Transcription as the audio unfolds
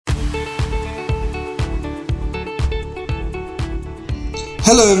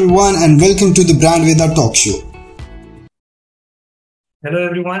Hello everyone and welcome to the Brand Veda Talk Show. Hello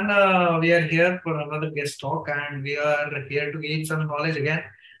everyone, we are here for another guest talk and we are here to gain some knowledge again.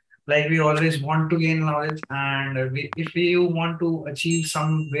 Like we always want to gain knowledge, and if you want to achieve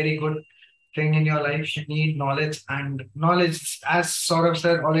some very good thing in your life, you need knowledge. And knowledge, as Saurabh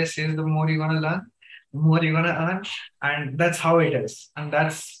sir always says, the more you're gonna learn, the more you're gonna earn, and that's how it is, and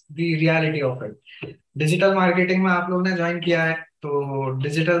that's the reality of it. Digital marketing में आप लोगों ने join किया है, तो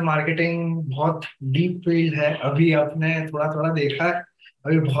digital marketing बहुत deep field है. अभी आपने थोड़ा थोड़ा देखा है,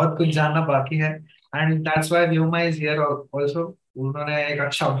 अभी बहुत कुछ जानना बाकी है. And that's why Vyoma is here also. उन्होंने एक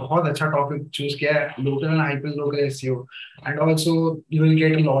बहुत अच्छा टॉपिक चूज किया है, local and hyper local SEO. And also you will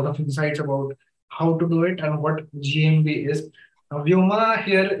get a lot of insights about how to do it and what GMB is. Vyoma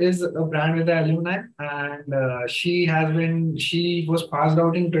here is a brand with the alumni, and she was passed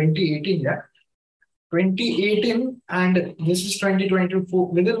out in 2018, yeah. 2018, and this is 2024.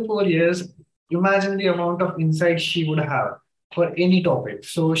 Within 4 years, imagine the amount of insight she would have for any topic.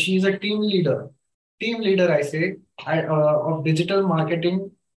 So she's a team leader, I say, of digital marketing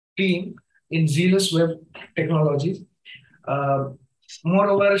team in Zealous Web Technologies. Uh,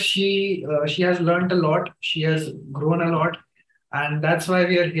 Moreover, she has learned a lot. She has grown a lot, and that's why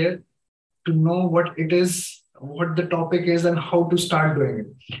we are here to know what it is, what the topic is, and how to start doing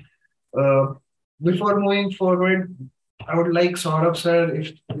it. Before moving forward, I would like Saurabh sir, if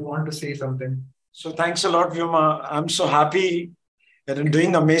you want to say something. So thanks a lot, Vyoma. I'm so happy that I'm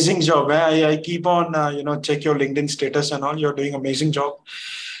doing amazing job. I keep on, check your LinkedIn status and all. You're doing amazing job.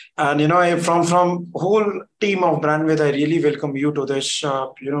 And, from whole team of Brandwidth, I really welcome you to this,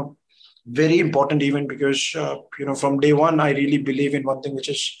 very important event because, from day one, I really believe in one thing, which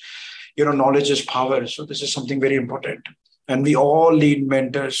is, knowledge is power. So this is something very important. And we all need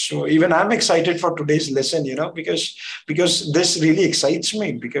mentors. So even I'm excited for today's lesson, because this really excites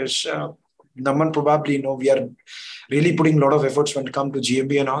me because Naman probably we are really putting a lot of efforts when it comes to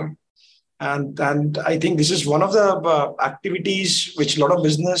GMB and all. And I think this is one of the activities which a lot of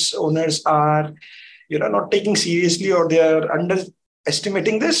business owners are, not taking seriously, or they are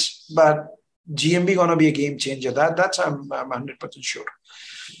underestimating this. But GMB gonna be a game changer. That's I'm 100% sure.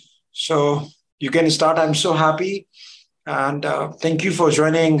 So you can start. I'm so happy, and thank you for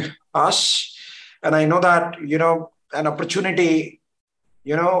joining us. And I know that an opportunity,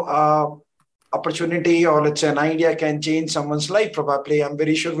 opportunity, or let's say an idea can change someone's life. Probably, I'm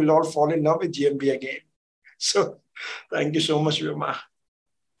very sure we'll all fall in love with GMB again. So, thank you so much, Vyoma.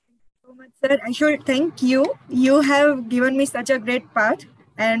 So much, sir. I should thank you. You have given me such a great part,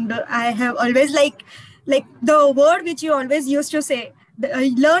 and I have always like the word which you always used to say.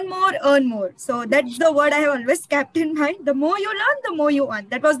 Learn more, earn more. So that's the word I have always kept in mind. The more you learn, the more you earn.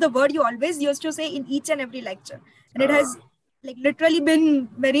 That was the word you always used to say in each and every lecture, and it has literally been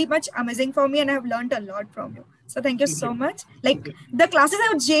very much amazing for me, and I have learned a lot from you. So thank you so much. The classes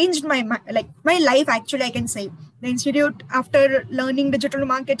have changed my life. Actually, I can say the institute, after learning digital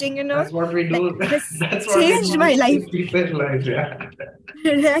marketing, that's what we do. That's changed my life. Yeah.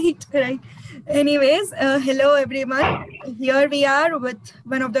 Right. Anyways, hello everyone. Here we are with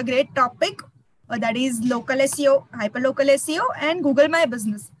one of the great topic, that is local SEO, hyperlocal SEO, and Google My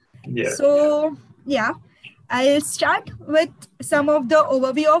Business. Yeah. So yeah, I'll start with some of the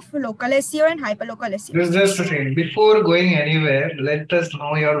overview of local SEO and hyperlocal SEO. Just a thing. Before going anywhere, let us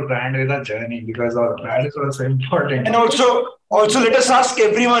know your brand with a journey, because our brand is also important. And also let us ask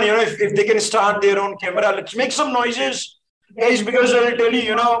everyone, if they can start their own camera. Let's make some noises, guys, because I'll tell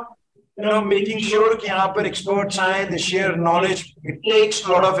you, making sure that experts they share knowledge. It takes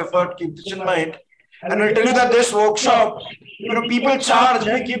a lot of effort. Keep this in mind. And I'll tell you that this workshop, people charge.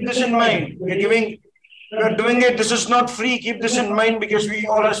 Keep this in mind. We're doing it. This is not free. Keep this in mind, because we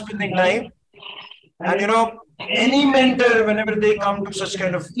all are spending time. And any mentor, whenever they come to such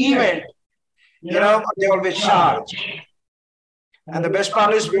kind of event, they always charge. And the best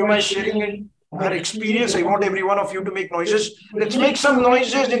part is Vyoma is sharing it. Her experience. I want every one of you to make noises. Let's make some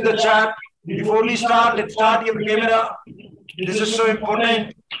noises in the chat. Before we start, let's start your camera. This is so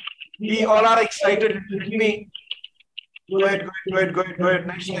important. We all are excited with me. Go ahead.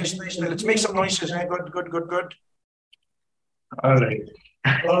 Nice. Let's make some noises. Good. All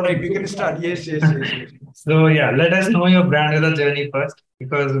right. We can start. Yes. So yeah, let us know your brand with a journey first,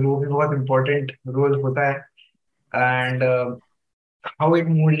 because वो भी बहुत important role होता है, and how it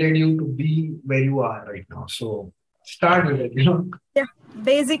molded you to be where you are right now. So start with it, Yeah.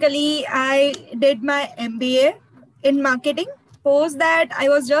 Basically, I did my MBA in marketing post that, I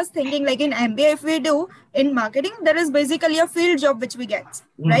was just thinking like in MBA, if we do in marketing, there is basically a field job which we get,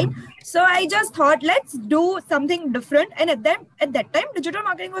 right? So I just thought, let's do something different. And at that time, digital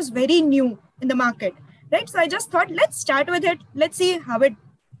marketing was very new in the market, right? So I just thought, let's start with it. Let's see how it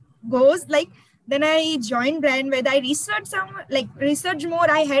goes. Like, then I joined Brandwidth. I researched more.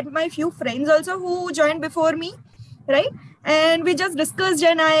 I had my few friends also who joined before me, right? And we just discussed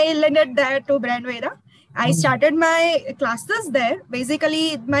and I landed there to Brandwidth. I started my classes there.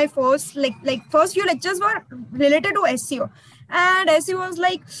 Basically, my first few lectures were related to SEO. And SEO was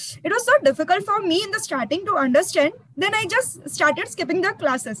like, it was so difficult for me in the starting to understand. Then I just started skipping the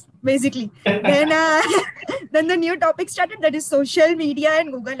classes, basically. Then the new topic started, that is social media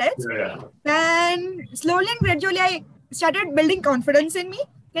and Google Ads. And slowly and gradually, I started building confidence in me.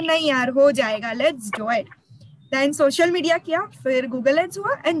 कि नहीं यार हो जाएगा, let's do it. Then social media किया, फिर Google Ads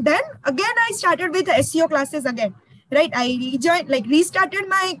हुआ, and then again I started with SEO classes again, right? I restarted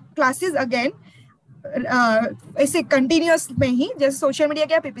my classes again, ऐसे continuous में ही, जैसे social media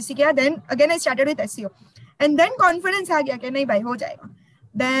किया, PPC किया, then again I started with SEO, and then confidence आ गया कि नहीं भाई हो जाएगा.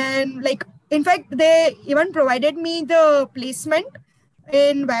 Then in fact they even provided me the placement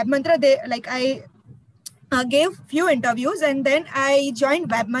in WebMantra. I gave few interviews and then I joined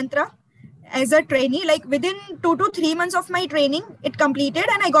WebMantra as a trainee. Like within 2 to 3 months of my training, it completed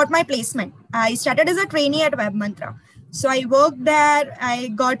and I got my placement. I started as a trainee at WebMantra. So I worked there. I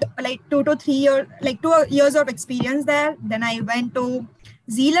got 2 to 3 years, 2 years of experience there. Then I went to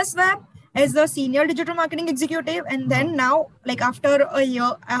Zealous Web as the senior digital marketing executive. And then now, after a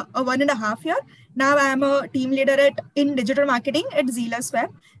year, 1.5 years, now I am a team leader in digital marketing at Zealous Web.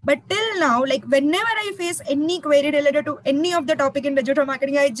 But till now, whenever I face any query related to any of the topic in digital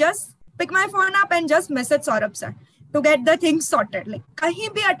marketing, I just pick my phone up and just message Saurabh sir to get the things sorted. कहीं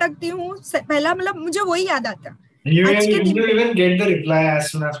भी अटकती हूँ, पहला मुझे वही याद आता. You even get the reply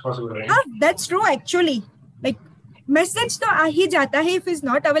as soon as possible, right? That's true actually. Message तो आ ही जाता है. If he's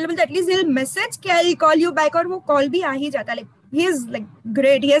not available, at least he'll message कि I'll call you back, और वो call भी आ ही जाता है. He is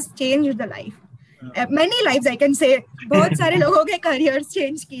great. He has changed the life. Many lives I can say. बहुत सारे लोगों के careers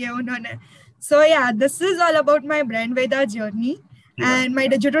change किए उन्होंने. So yeah, this is all about my Brandwidth journey and my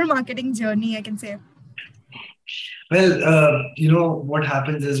digital marketing journey, I can say. Well, what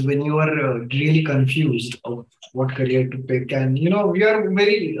happens is when you are really confused of what career to pick, and we are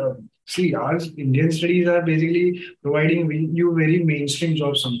very our Indian studies are basically providing you very mainstream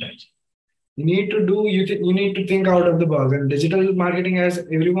jobs sometimes. You need to think out of the box, and digital marketing, as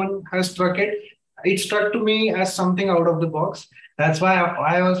everyone has struck it struck to me as something out of the box. That's why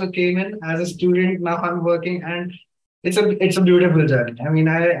I also came in as a student. Now I'm working, and it's a beautiful journey. I mean,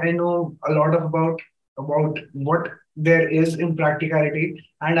 I know a lot about what there is in practicality,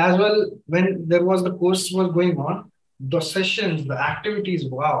 and as well when the course was going on, the sessions, the activities,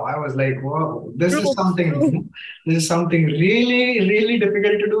 wow, I was like, wow, this is something really, really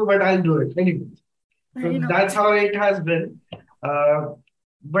difficult to do, but I'll do it anyway. So that's how it has been.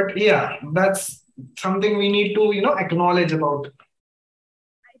 But yeah, that's something we need to, acknowledge about.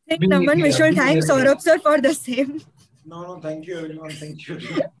 I think Naman, we should thank Saurabh sir for the same. No, thank you everyone. Thank you.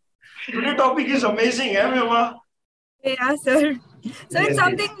 Today's topic is amazing, Vyoma? Yeah, sir. So it's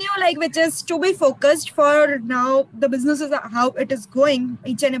something new, which is to be focused for now. The businesses, how it is going.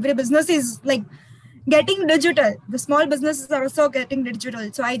 Each and every business is getting digital. The small businesses are also getting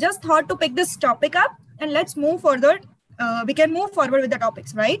digital. So I just thought to pick this topic up and let's move forward. We can move forward with the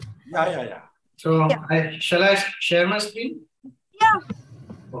topics, right? Yeah. So shall I share my screen? Yeah.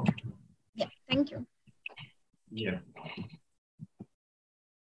 Okay. Yeah. Thank you. Yeah.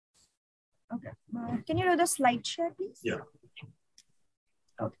 Okay. Can you do the slide share, please? Yeah.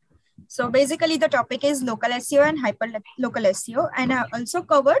 Okay. So basically the topic is local SEO and hyperlocal SEO. And I also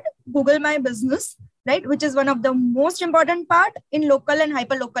covered Google My Business, right? Which is one of the most important part in local and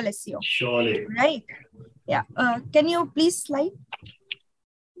hyperlocal SEO. Surely. Right. Yeah. Can you please slide?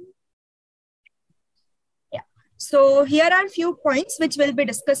 Yeah. So here are a few points which we'll be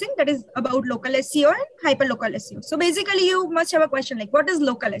discussing, that is about local SEO and hyperlocal SEO. So basically you must have a question what is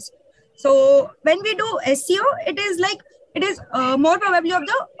local SEO? So when we do SEO, it is more probably of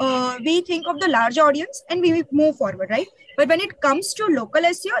we think of the large audience and we move forward, right? But when it comes to local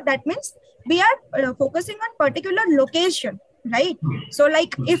SEO, that means we are focusing on particular location, right? So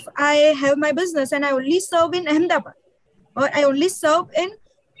if I have my business and I only serve in Ahmedabad, or I only serve in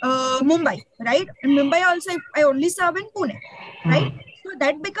Mumbai, right? In Mumbai also, if I only serve in Pune, right? So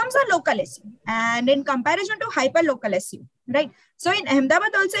that becomes a local SEO. And in comparison to hyperlocal SEO, right? So in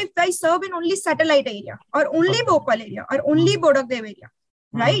Ahmedabad also, if I serve in only satellite area or only Bhopal area or only Bodakdev area,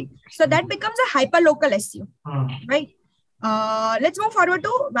 right? So that becomes a hyperlocal SEO, right? Let's move forward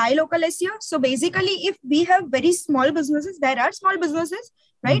to why local SEO. So basically, if we have very small businesses, there are small businesses,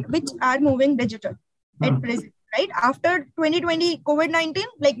 right, which are moving digital at present, right? After 2020 COVID-19,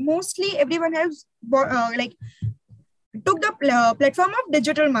 like mostly everyone has like took the platform of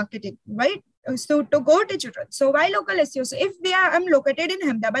digital marketing, right? So to go digital. So why local SEO? So if I'm located in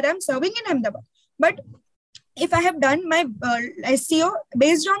Ahmedabad, I'm serving in Ahmedabad, but if I have done my SEO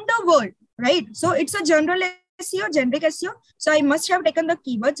based on the world, right? So it's a general SEO, generic SEO. So I must have taken the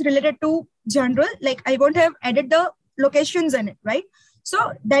keywords related to general, like I won't have added the locations in it, right?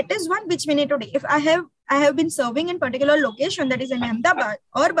 So that is one which we need to do. If I have been serving in particular location that is in Ahmedabad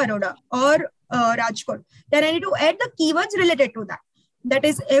or Baroda or Rajkot, then I need to add the keywords related to that. That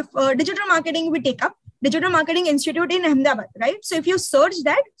is, if digital marketing we take up, Digital Marketing Institute in Ahmedabad, right? So if you search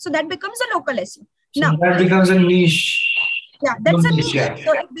that, so that becomes a local SEO. So now that becomes a niche. Yeah, that's a niche.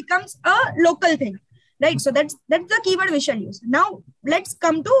 So it becomes a local thing, right? So that's the keyword we shall use. Now let's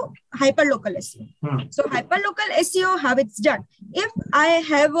come to hyperlocal SEO. So hyperlocal SEO, how it's done. If I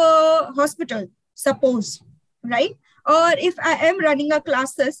have a hospital, suppose, right? Or if I am running a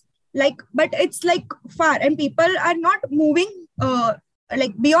classes, like, but it's like far and people are not moving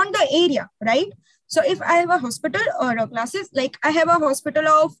like beyond the area, right? So if I have a hospital or a classes, like I have a hospital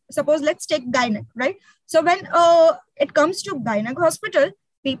of, suppose, let's take gynec, right? So when it comes to gynec hospital,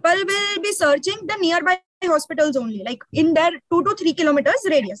 people will be searching the nearby hospitals only, like in their 2 to 3 kilometers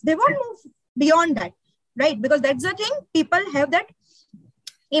radius. They won't move beyond that, right? Because that's the thing, people have that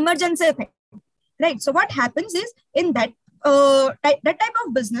emergency thing, right? So what happens is in that type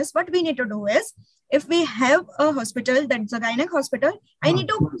of business, what we need to do is, if we have a hospital that's a gynec hospital, I need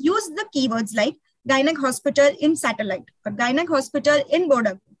to use the keywords like gynec hospital in satellite or gynec hospital in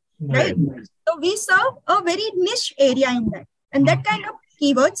Bodak, right? So we serve a very niche area in that, and that kind of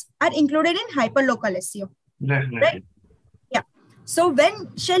keywords are included in hyperlocal SEO, right? Yeah. So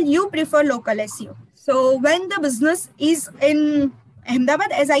when shall you prefer local SEO? So when the business is in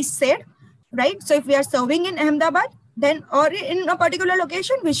Ahmedabad, as I said, right? So if we are serving in Ahmedabad, then or in a particular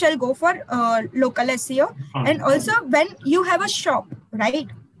location, we shall go for local SEO. And also when you have a shop, right?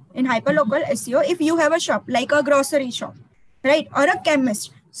 In hyperlocal SEO, if you have a shop like a grocery shop, right? Or a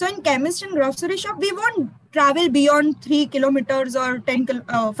chemist. So in chemist and grocery shop, we won't travel beyond 3 kilometers or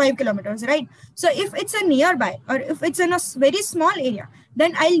 5 kilometers, right? So if it's a nearby or if it's in a very small area,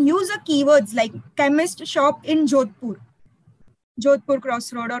 then I'll use a keywords like chemist shop in Jodhpur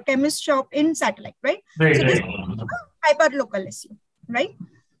crossroad, or chemist shop in satellite, right? So this is hyperlocal SEO, right?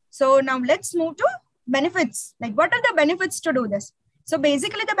 So now let's move to benefits. Like, what are the benefits to do this? So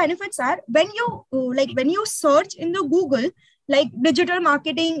basically the benefits are, when you search in the Google, like digital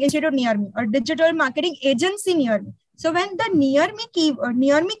marketing institute near me or digital marketing agency near me. So when the near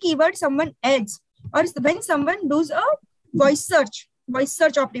me keyword someone adds, or when someone does a voice search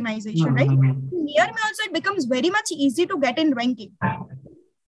optimization, right? Near me also, it becomes very much easy to get in ranking.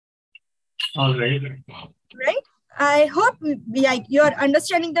 All right. Right? I hope you're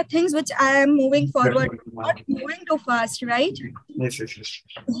understanding the things which I am moving forward, not moving too fast, right? Yes.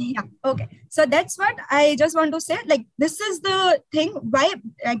 Yeah. Okay. So that's what I just want to say. Like, this is the thing why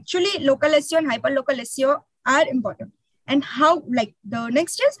actually local SEO and hyperlocal SEO are important. And how, like, the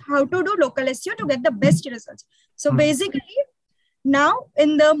next is how to do local SEO to get the best results. So basically, now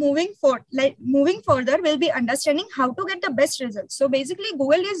in the moving further, we'll be understanding how to get the best results. So basically,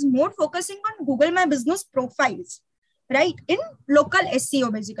 Google is more focusing on Google My Business profiles, right? In local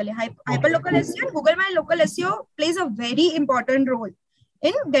SEO, basically hyperlocal SEO and Google My Local SEO plays a very important role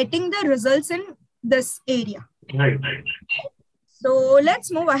in getting the results in this area. Right. So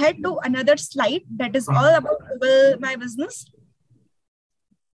let's move ahead to another slide that is all about Google My Business.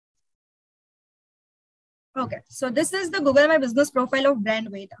 Okay, so this is the Google My Business profile of Brand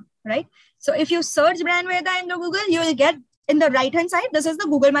Veda, right? So if you search Brand Veda in the Google, you will get in the right hand side, this is the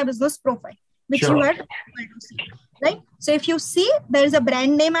Google My Business profile, which you are able to see, right? So if you see, there is a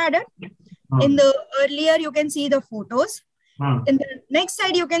brand name added. In the earlier, you can see the photos. In the next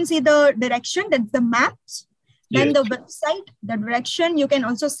side, you can see the direction, that's the maps. Then the website, the direction, you can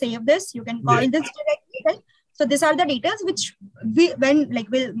also save this. You can call this directly, right? So these are the details which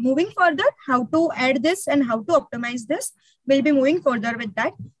we'll moving further, how to add this and how to optimize this. We'll be moving further with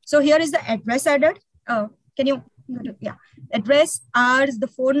that. So here is the address added. Address, hours, the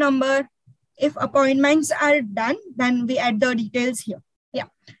phone number. If appointments are done, then we add the details here. Yeah.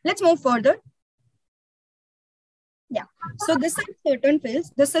 Let's move further. Yeah. So this is certain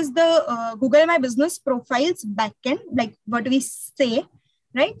fields. This is the Google My Business profiles backend, like what we say.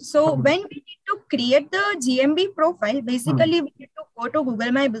 right? So when we need to create the GMB profile, basically we need to go to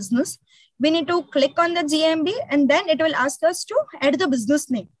Google My Business. We need to click on the GMB and then it will ask us to add the business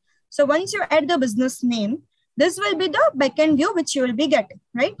name. So once you add the business name, this will be the backend view which you will be getting,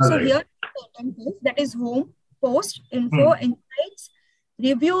 right? So here, that is home, post, info, insights,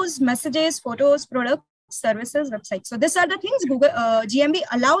 reviews, messages, photos, products, services, websites. So these are the things Google GMB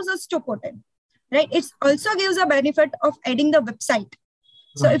allows us to put in, right? It also gives a benefit of adding the website.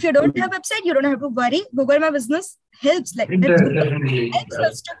 So if you don't have a website, you don't have to worry. Google My Business helps, like helps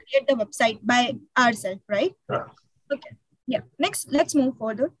us to create the website by ourselves, right? Okay. Yeah. Next, let's move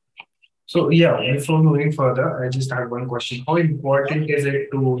further. So yeah, before moving further, I just had one question. How important is it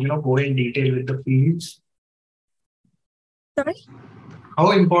to go in detail with the fields? Sorry?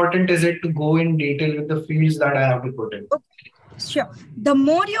 How important is it to go in detail with the fields that I have to put in? Okay. Sure. The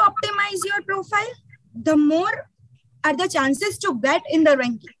more you optimize your profile, the more are the chances to get in the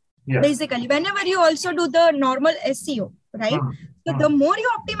ranking. Basically, whenever you also do the normal SEO, right? So the more you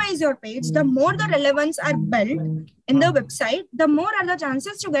optimize your page, the more the relevance are built in the website, the more are the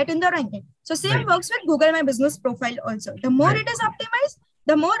chances to get in the ranking. So same works with Google My Business profile also. The more it is optimized,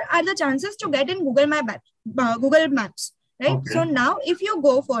 the more are the chances to get in Google Maps, right? So now if you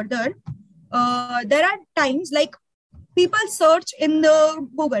go further, there are times like people search in the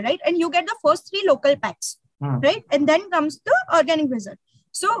Google, right? And you get the first 3 local packs, right? And then comes the organic result.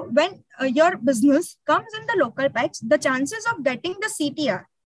 So when your business comes in the local packs, the chances of getting the CTR,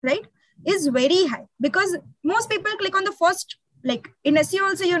 right, is very high because most people click on the first, like in SEO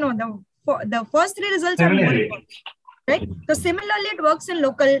also, the first 3 results are more important, right? So similarly, it works in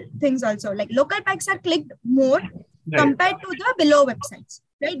local things also. Like local packs are clicked more compared to the below websites,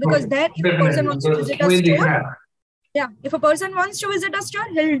 right? Because there, if a person wants to visit a store, if a person wants to visit a store,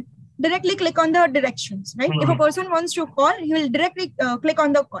 he'll directly click on the directions, right? If a person wants to call, he will directly click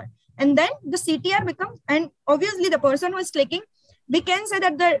on the call. And then the CTR becomes, and obviously the person who is clicking, we can say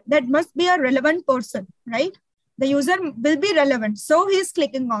that that must be a relevant person, right? The user will be relevant. So he is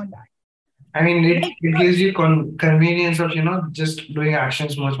clicking on that. I mean, it gives you convenience of, just doing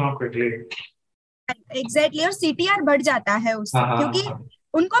actions much more quickly. Exactly. और CTR बढ़ जाता है उससे, क्योंकि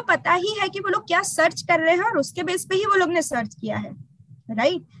उनको पता ही है कि वो लोग क्या सर्च कर रहे हैं और उसके बेस पे ही वो लोग ने सर्च किया है,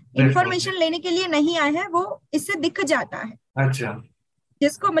 राइट? इंफॉर्मेशन लेने के लिए नहीं आए हैं, वो इससे दिख जाता है. अच्छा.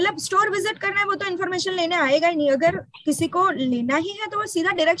 जिसको मतलब स्टोर विजिट करना है वो तो इन्फॉर्मेशन लेने आएगा ही नहीं. अगर किसी को लेना ही है तो वो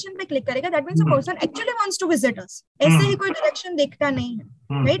सीधा डायरेक्शन पे क्लिक करेगा. That means a person actually wants to visit us. ऐसे ही कोई डायरेक्शन देखता नहीं है,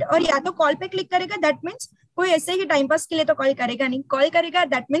 राइट? और या तो कॉल पे क्लिक करेगा, दैट मींस कोई ऐसे ही टाइम पास के लिए तो कॉल करेगा नहीं. कॉल करेगा,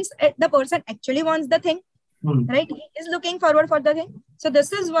 that means the person actually wants the thing, right? He is looking forward for the thing. So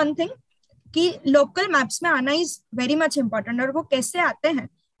this is one thing कि लोकल मैप्स में आना इज वेरी मच इंपॉर्टेंट. और वो कैसे आते हैं?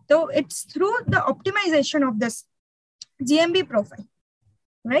 तो it's through the optimisation of this GMB profile.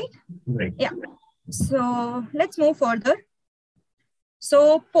 Right? Yeah. So let's move further. So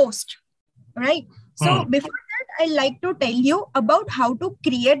post, right? So before that, I like to tell you about how to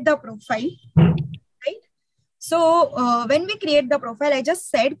create the profile, right? So when we create the profile, I just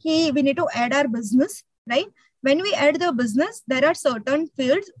said we need to add our business, right? When we add the business, there are certain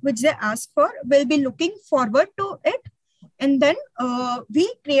fields which they ask for. We'll be looking forward to it. And then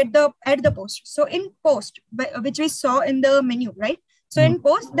we add the post. So in post, which we saw in the menu, right? So in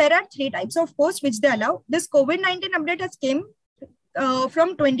post, there are 3 types of posts which they allow. This COVID-19 update has came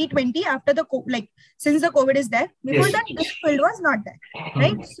from 2020 after since the COVID is there. Before that, this field was not there,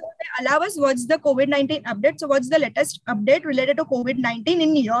 right? So they allow us what's the COVID-19 update. So what's the latest update related to COVID-19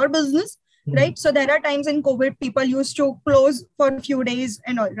 in your business, right? So there are times in COVID, people used to close for a few days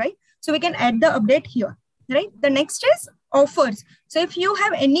and all, right? So we can add the update here, right? The next is offers. So if you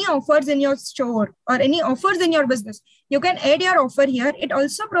have any offers in your store or any offers in your business, you can add your offer here. It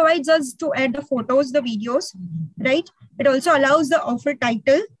also provides us to add the photos, the videos, right? It also allows the offer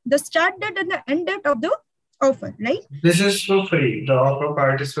title, the start date and the end date of the offer, right? This is for free. The offer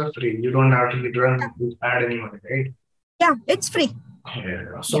part is for free. You don't have to add any money, right? Yeah, it's free.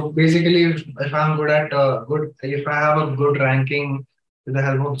 Yeah. So basically, if I'm good at if I have a good ranking with the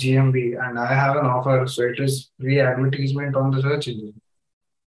help of GMB and I have an offer, so it is free advertisement on the search engine.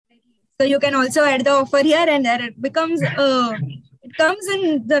 So you can also add the offer here and there. It becomes it comes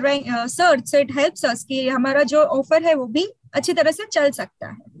in the search, so it helps us कि हमारा जो offer है वो भी अच्छी तरह से चल सकता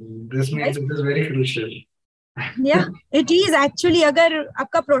है. This means it is very crucial. Yeah, it is actually. अगर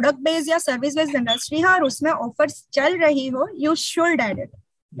आपका product based या service based industry है और उसमें offers चल रही हो, you should add it.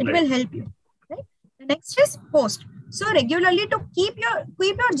 It will help you. Right? The next is post. So regularly to keep your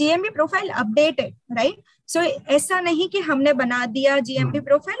GMB profile updated, right? So ऐसा नहीं कि हमने बना दिया GMB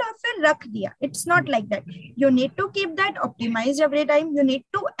profile और फिर रख दिया. It's not like that. You need to keep that optimized every time. You need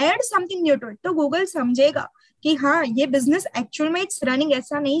to add something new to it. तो Google समझेगा कि हाँ ये business actual में it's running,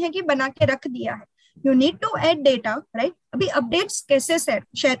 ऐसा नहीं है कि बना के रख दिया है. You need to add data, right? अभी updates कैसे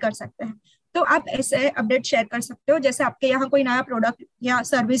share कर सकते हैं? तो आप ऐसे अपडेट शेयर कर सकते हो जैसे आपके यहाँ कोई नया प्रोडक्ट या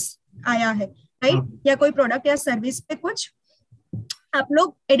सर्विस आया है, राइट? या कोई प्रोडक्ट या सर्विस पे कुछ आप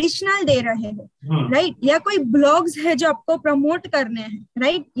लोग एडिशनल दे रहे हैं, राइट? या कोई ब्लॉग्स है जो आपको प्रमोट करने हैं,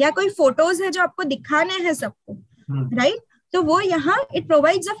 राइट? या कोई फोटोज है जो आपको दिखाने हैं सबको, राइट? तो वो यहाँ it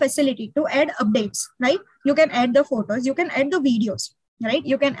provides a facility to add updates, right? You can add the photos, you can add the videos, right?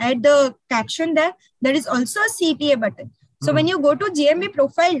 You can add the caption there. There is also a CTA button. So when you go to GMB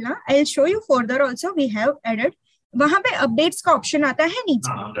profile ना, I'll show you further also. We have added. वहाँ पे updates का option आता है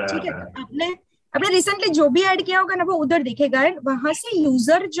नीचे, ठीक है? आपने recently जो भी add किया होगा ना वो उधर दिखेगा. वहाँ से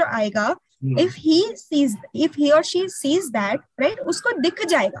user जो आएगा, if he or she sees that, right? उसको दिख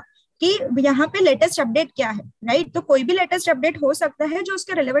जाएगा कि यहाँ पे latest update क्या है, right? तो कोई भी latest update हो सकता है जो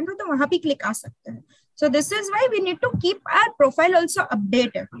उसके relevant हो तो वहाँ पे click आ सकता है. So this is why we need to keep our profile also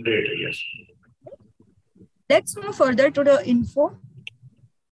updated. Yes. Let's move further to the info.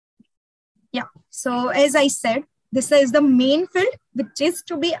 Yeah. So as I said, this is the main field which is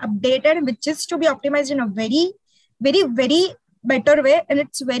to be updated, which is to be optimized in a very, very, very better way, and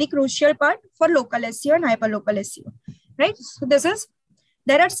it's very crucial part for local SEO and hyperlocal SEO, right? So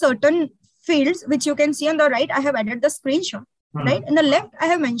there are certain fields which you can see on the right. I have added the screenshot, right? In the left, I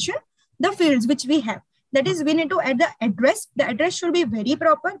have mentioned the fields which we have. That is, we need to add the address. The address should be very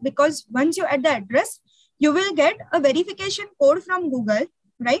proper because once you add the address, you will get a verification code from Google,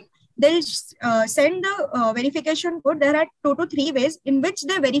 right? They'll send the verification code. There are 2 to 3 ways in which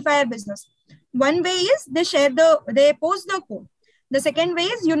they verify a business. One way is they post the code. The second way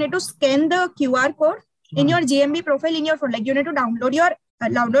is you need to scan the QR code in your GMB profile in your phone. Like you need to download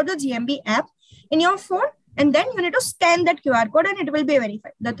the GMB app in your phone, and then you need to scan that QR code and it will be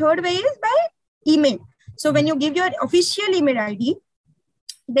verified. The third way is by email. So when you give your official email ID,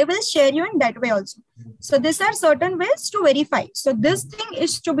 they will share you in that way also. So these are certain ways to verify. So this thing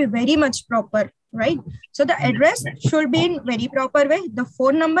is to be very much proper, right? So the address should be in very proper way. The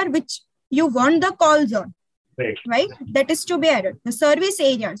phone number which you want the calls on, right? That is to be added. The service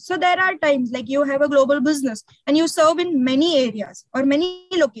areas. So there are times like you have a global business and you serve in many areas or many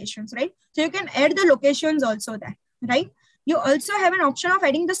locations, right? So you can add the locations also there, right? You also have an option of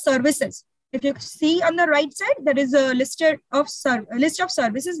adding the services. If you see on the right side, there is a list of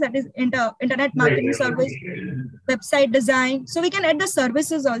services, that is internet marketing service, website design. So we can add the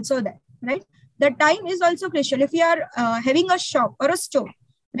services also there, right? The time is also crucial. If you are having a shop or a store,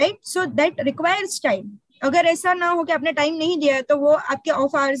 right? So that requires time. अगर ऐसा ना हो कि आपने time नहीं दिया है तो वो आपके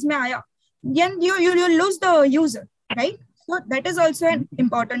off hours में आया, then you lose the user, right? So that is also an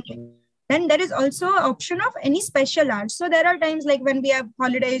important thing. Then there is also an option of any special hours. So there are times like when we have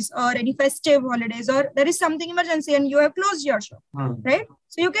holidays or any festive holidays, or there is something emergency and you have closed your shop, right?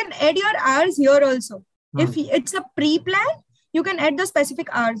 So you can add your hours here also. If it's a pre-plan, you can add the specific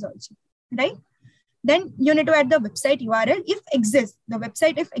hours also, right? Then you need to add the website URL if exists. The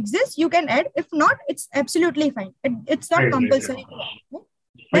website if exists, you can add. If not, it's absolutely fine. It's not compulsory. Right?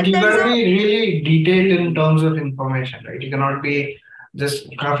 But you got to be really detailed in terms of information, right? You cannot be just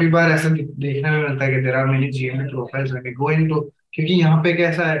काफी बार ऐसा देखने में मिलता है कि there are many GMB profiles when we go into, क्योंकि यहाँ पे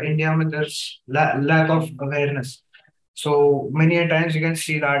कैसा है इंडिया में there's lack of awareness. So many a times you can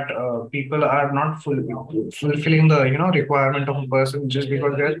see that people are not fulfilling the requirement of a person just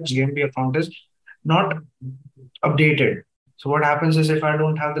because their GMB account is not updated. So what happens is if I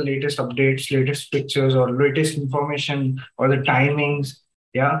don't have the latest updates, latest pictures or latest information or the timings,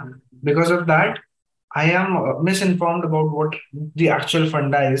 because of that, I am misinformed about what the actual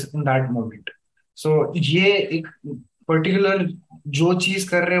funda is in that moment. So ये एक particular जो चीज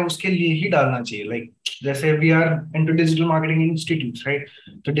कर रहे हैं उसके लिए ही डालना चाहिए. Like जैसे we are into digital marketing institutes, right?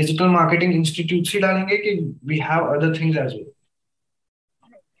 So digital marketing institutes ही डालेंगे कि we have other things as well.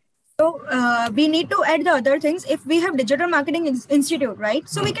 So we need to add the other things. If we have digital marketing institute, right?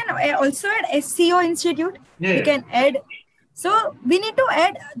 So we can also add SEO institute. We can add. So we need to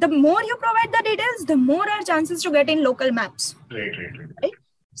add, the more you provide the details, the more our chances to get in local maps. Right?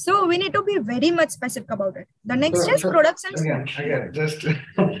 So we need to be very much specific about it. The next is products and again, just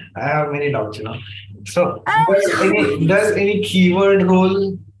I have many doubts, So does any keyword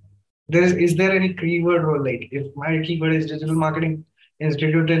role? Is there any keyword role? Like if my keyword is digital marketing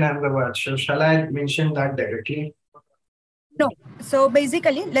institute in Ahmedabad, shall I mention that directly? No. So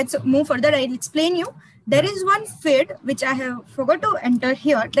basically, let's move further. I'll explain you. there is one feed which I have forgot to enter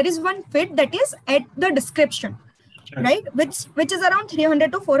here. There is one feed that is at the description, right? Which is around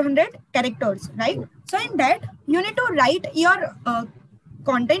 300 to 400 characters, right? So in that, you need to write your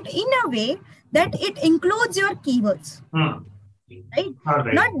content in a way that it includes your keywords, right?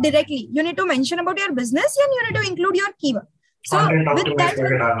 Not directly. You need to mention about your business and you need to include your keyword. So with that,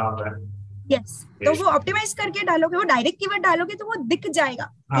 yes, तो वो optimise करके डालोगे, वो direct keyword डालोगे तो वो दिख जाएगा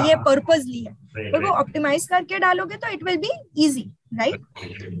कि ये पर्पसली है, और वो ऑप्टिमाइज करके डालोगे तो it will be easy, right?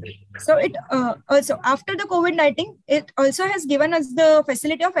 So it also after the COVID-19, it also has given us the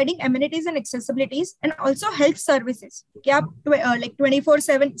facility of adding amenities and accessibilities and also health services. कि आप like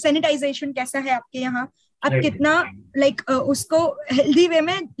 24/7 सैनिटाइजेशन कैसा है आपके यहाँ, आप कितना like उसको हेल्दी वे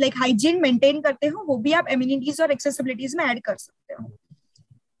में like हाइजीन मेंटेन करते हो, वो भी आप एमिनिटीज और एक्सेसिबिलिटीज में ऐड कर सकते हो,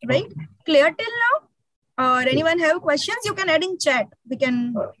 right? Clear till now? Or anyone have questions? You can add in chat. We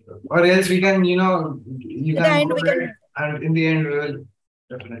can, or else we can, you can, and in the end we will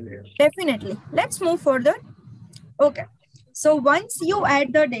definitely. Let's move further. Okay. So once you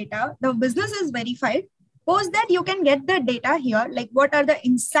add the data, the business is verified. Post that, you can get the data here. Like what are the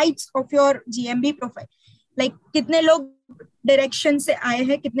insights of your GMB profile? Like कितने लोग direction से आए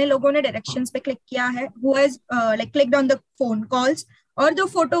हैं, कितने लोगों ने directions पे click किया है, who has like clicked on the phone calls or the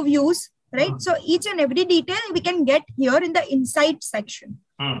photo views, right? So each and every detail we can get here in the insight section,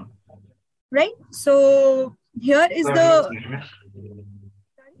 right? So here is the,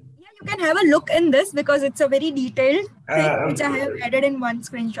 you can have a look in this because it's a very detailed thing which I have added in one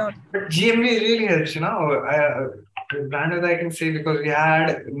screenshot. But GMB really helps, brand I can say, because we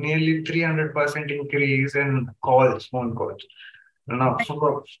had nearly 300% increase in calls, phone calls. Now,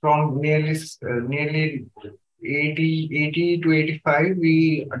 from nearly 80 to 85,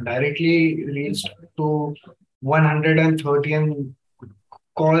 we directly reached to 130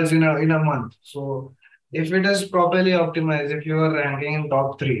 calls in a month. So if it is properly optimized, if you are ranking in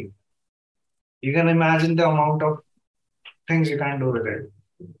top 3, you can imagine the amount of things you can do with it.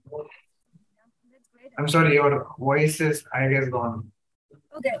 I'm sorry, your voice is, I guess, gone.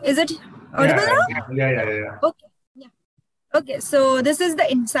 Okay, is it audible now? Yeah. Okay, yeah. Okay, so this is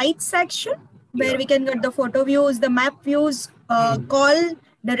the insights section where we can get the photo views, the map views, call,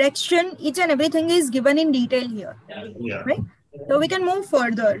 direction, each and everything is given in detail here. Yeah. Right? So we can move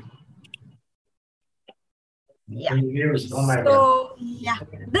further. Yeah. So yeah,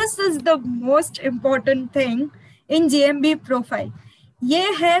 this is the most important thing in GMB profile.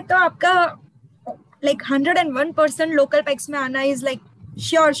 ये है तो आपका like 101% local packs में आना is like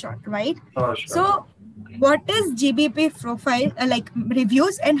sure shot, right? Oh, sure. So what is GBP profile like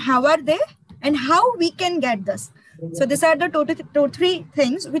reviews and how are they and how we can get this? So these are the two, three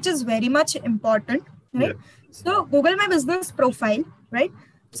things which is very much important, right? Yeah. So Google My Business profile, right?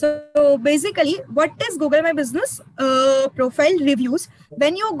 So basically, what is Google My Business profile reviews?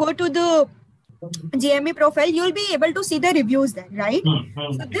 When you go to the GMB profile, you'll be able to see the reviews there, right?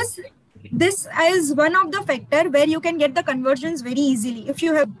 So this is one of the factor where you can get the conversions very easily. If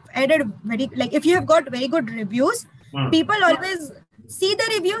you have added if you have got very good reviews, people always see the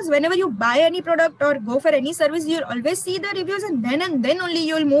reviews. Whenever you buy any product or go for any service, you'll always see the reviews and then only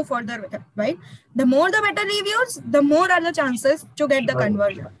you'll move further with it, right? The more the better reviews, the more are the chances to get the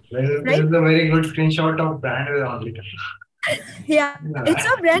conversion. This is a very good screenshot of brand only. Yeah, it's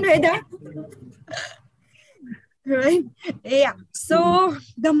a brand Veda. Right? Yeah. So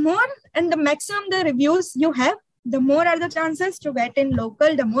the more and the maximum the reviews you have, the more are the chances to get in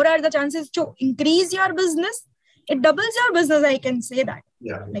local, the more are the chances to increase your business. It doubles your business, I can say that.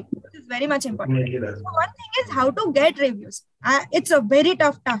 Yeah. Like, this is very much important. So one thing is how to get reviews. It's a very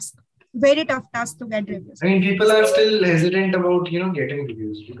tough task. Very tough task to get reviews. I mean, people are still hesitant about, getting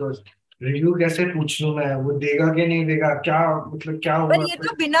reviews because review कैसे पूछ लूं मैं, वो देगा कि नहीं देगा, क्या होगा? पर ये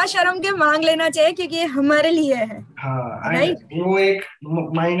तो बिना शर्म के मांग लेना चाहिए क्योंकि ये हमारे लिए है. हाँ, right? वो एक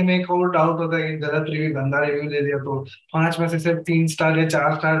माइंड में एक और डाउट होता है कि गलत रिव्यू, गंदा रिव्यू दे दिया तो 5 में से सिर्फ 3 स्टार या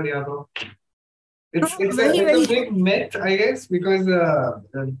 4 स्टार दिया तो it's a big myth, I guess, because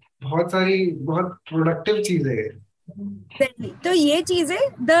बहुत productive चीज है. Exactly. तो ये चीज है,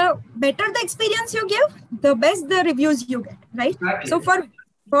 the better the experience you give, the best the reviews you get, right? Exactly. So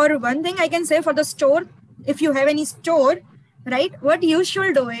for one thing I can say, for the store, if you have any store, right, what you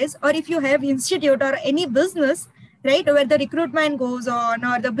should do is, or if you have institute or any business, right, where the recruitment goes on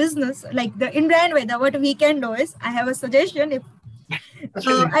or the business, like the in brand weather, what we can do is, I have a suggestion. If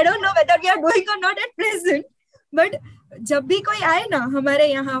I don't know whether we are doing or not at present, but जब भी कोई आए ना हमारे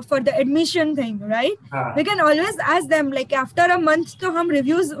यहाँ for the admission thing, right? We can always ask them, like after a month तो हम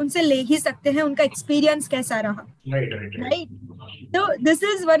reviews उनसे ले ही सकते हैं, उनका experience कैसा रहा. Right. So this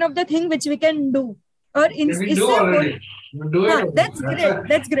is one of the thing which we can do. और We do इससे already. You do it. हाँ, already. that's great,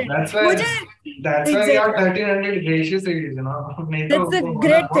 that's great. That's why. मुझे That's why we have exactly 1300 gracious series, you know. नहीं तो that's a वो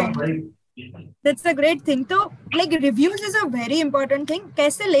great होना बहुत thing. भाई. That's a great thing. तो like reviews is a very important thing.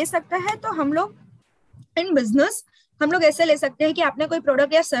 कैसे ले सकता है, तो हम लोग इन बिजनेस हम लोग ऐसे ले सकते हैं कि आपने कोई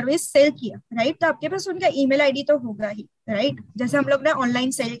प्रोडक्ट या सर्विस सेल किया, राइट, तो आपके पास उनका ईमेल आईडी तो होगा ही, राइट, जैसे हम लोग ने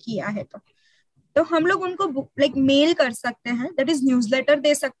ऑनलाइन सेल किया है तो हम लोग उनको लाइक मेल कर सकते हैं, दैट इज न्यूज़लेटर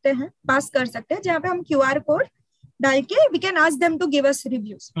दे सकते हैं, पास कर सकते हैं, जहाँ पे हम क्यूआर कोड डाल के we can ask them to give us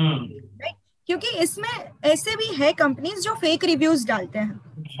reviews, right, क्योंकि इसमें ऐसे भी है कंपनीज जो फेक रिव्यूज डालते हैं,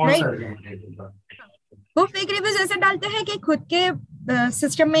 राइट, वो फेक रिव्यूज ऐसे डालते हैं कि खुद के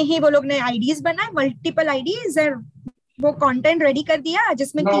सिस्टम में ही वो लोग ने आईडीज बनाए, मल्टीपल आईडीज, वो कंटेंट रेडी कर दिया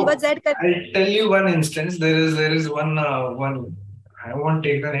जिसमें कीवर्ड्स ऐड कर. I'll tell you one instance. There is one I won't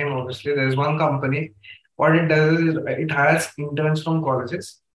take the name obviously. There is one company. What it does is it hires interns from colleges,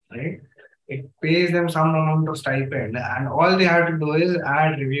 right? It pays them some amount of stipend, and all they have to do is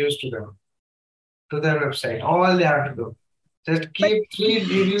add reviews to them, to their website. All they have to do, just keep 3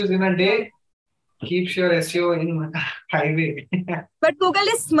 reviews in a day. Keeps your SEO in highway. But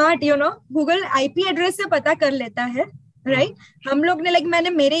Google is smart, you know. Google IP address से पता कर लेता है, right. हम लोग ने मैंने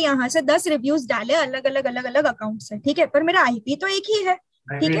मेरे यहाँ से 10 रिव्यूज डाले अलग अलग अकाउंट से, ठीक है, पर मेरा आईपी तो एक ही है,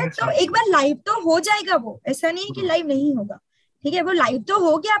 ठीक है, तो एक बार लाइव तो हो जाएगा वो, ऐसा नहीं है कि लाइव नहीं होगा, ठीक है, वो लाइव तो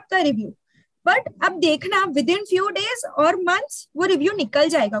हो गया आपका रिव्यू, बट अब देखना विद इन फ्यू डेज और मंथ्स वो रिव्यू निकल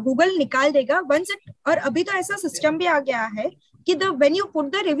जाएगा, गूगल निकाल देगा वंस इट. और अभी तो ऐसा सिस्टम भी आ गया है कि when you put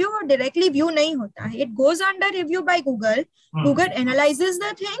the review वो directly view नहीं होता है, it goes under review by Google. Google analyzes the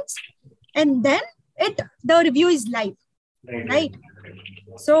things and then the review is live, right?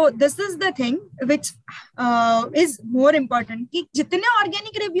 So this is the thing which is more important कि जितने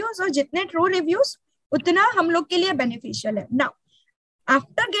organic reviews और जितने true reviews उतना हम लोग के लिए beneficial है. Now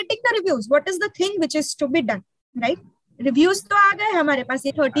after getting the reviews, what is the thing which is to be done, right? Reviews तो आ गए हमारे पास,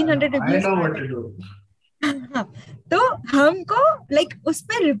 ये 1300 reviews. I know what to do. हाँ, तो हमको उस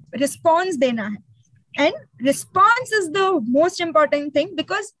पर रिस्पॉन्स देना है, and response is the most important thing,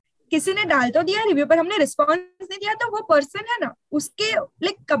 because किसी ने डाल तो दिया रिव्यू पर हमने रिस्पॉन्स नहीं दिया, तो वो पर्सन है ना उसके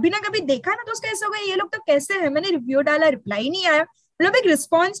कभी ना कभी देखा ना, तो उसका ऐसा होगा ये लोग तो कैसे है, मैंने रिव्यू डाला रिप्लाई नहीं आया, मतलब एक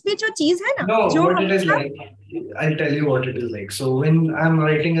रिस्पॉन्स भी जो चीज है ना, जो what it is like, I'll tell you what it is like. So when I'm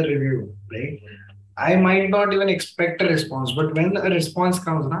writing a review, right, I might not even expect a response, but when a response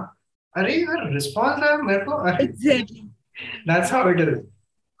comes ना, अरे यार response है मेरे को, exactly that's how it is.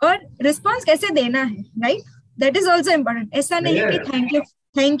 और response कैसे देना है, right, that is also important. ऐसा नहीं है कि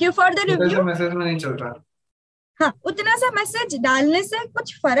thank you for the review, message में नहीं चलता. हाँ, उतना सा मैसेज डालने से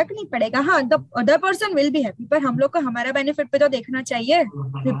कुछ फर्क नहीं पड़ेगा. हाँ, the other person will be happy, पर हम लोग को हमारा बेनिफिट पे तो देखना चाहिए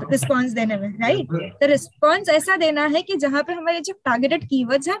रिस्पॉन्स देने में, राइट. तो रिस्पॉन्स ऐसा देना है कि जहाँ पे हमारे जो टारगेटेड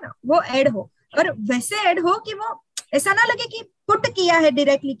कीवर्ड्स है ना वो ऐड हो, और वैसे ऐड हो कि वो ऐसा ना लगे कि पुट किया है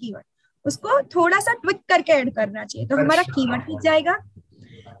डायरेक्टली कीवर्ड, उसको थोड़ा सा ट्विक करके ऐड करना चाहिए, तो हमारा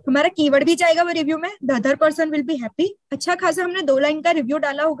कीवर्ड भी जाएगा वो रिव्यू में, the other person will be happy. अच्छा खासा हमने 2 लाइन का रिव्यू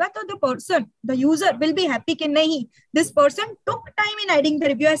डाला होगा तो the user will be happy कि नहीं, this person took time in adding the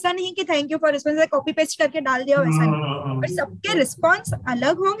review. ऐसा नहीं कि thank you for response copy paste करके डाल दिया, वैसा नहीं. और सबके रिस्पॉन्स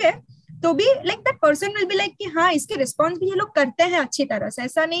अलग होंगे तो भी दैट पर्सन विल बी कि हाँ, इसके रिस्पॉन्स भी ये लोग करते हैं अच्छी तरह से.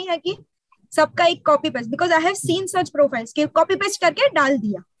 ऐसा नहीं है कि सबका एक copy paste, because I have seen such profiles कि कॉपी पेस्ट करके डाल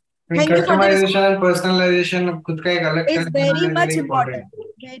दिया. Customization and personalization खुद का एक अलग is very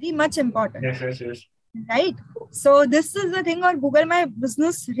much important. Yes. Right. So this is the thing. और Google My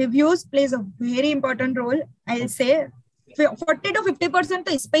Business reviews plays a very important role. I'll say 40 to 50%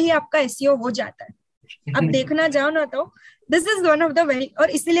 तो इस पे ही आपका SEO हो जाता है. अब देखना जाओ ना तो this is one of the very, और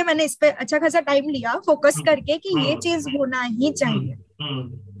इसीलिए मैंने इस पे अच्छा खासा टाइम लिया फोकस करके कि ये चीज होना ही चाहिए.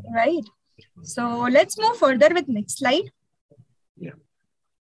 Right. So let's move further with next slide. Yeah.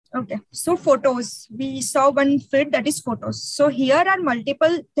 Okay, so photos, we saw one field that is photos. So here are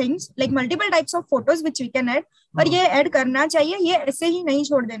multiple things, like multiple types of photos which we can add. और ये add करना चाहिए, ये ऐसे ही नहीं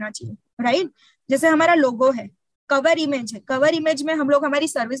छोड़ देना चाहिए, राइट. जैसे हमारा लोगो है, कवर इमेज है, कवर इमेज में हम लोग हमारी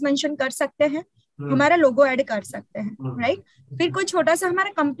सर्विस मेंशन कर सकते हैं, हमारा लोगो ऐड कर सकते हैं, राइट. फिर कोई छोटा सा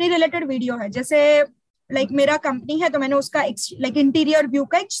हमारा कंपनी रिलेटेड वीडियो है, जैसे मेरा कंपनी है तो मैंने उसका इंटीरियर व्यू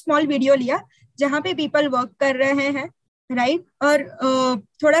का एक स्मॉल वीडियो लिया जहाँ पे पीपल वर्क कर रहे हैं, राइट, और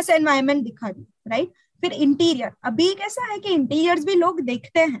थोड़ा सा एनवायरनमेंट दिखा दी, राइट. फिर इंटीरियर, अभी कैसा है कि इंटीरियर्स भी लोग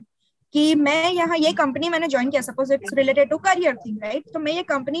देखते हैं कि मैं यहाँ ये कंपनी मैंने ज्वाइन किया, suppose it's related to career thing, right, तो मैं ये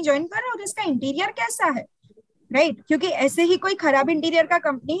कंपनी ज्वाइन कर रहा हूँ, इसका इंटीरियर कैसा है, राइट, क्योंकि ऐसे ही कोई खराब इंटीरियर का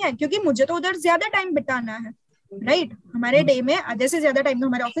कंपनी है, क्योंकि मुझे तो उधर ज्यादा टाइम बिताना है, राइट. हमारे डे में आधे से ज्यादा टाइम तो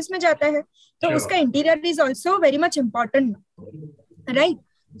हमारे ऑफिस में जाता है, तो उसका interior is also very much important, right.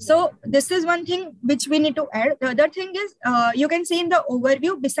 So this is one thing which we need to add. The other thing is you can see in the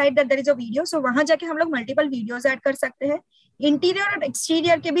overview beside that there is a video. So वहां जाके हम लोग multiple videos add कर सकते हैं. Interior और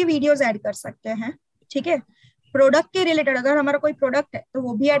exterior के भी videos add कर सकते हैं. ठीक है. प्रोडक्ट के रिलेटेड अगर हमारा कोई प्रोडक्ट है तो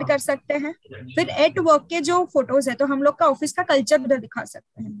वो भी ऐड कर सकते हैं. फिर एट वर्क के जो फोटोज है तो हम लोग का ऑफिस का कल्चर उधर दिखा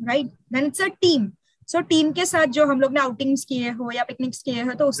सकते हैं. Right. Then it's a team. So team के साथ जो हम लोग ने आउटिंग्स किए हो या पिकनिक्स किए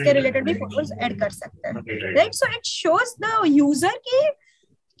हो तो उसके रिलेटेड भी फोटोज ऐड कर सकते हैं. Right. So it shows the user की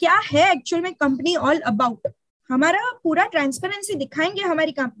क्या है एक्चुअल में कंपनी ऑल अबाउट. हमारा पूरा ट्रांसपेरेंसी दिखाएंगे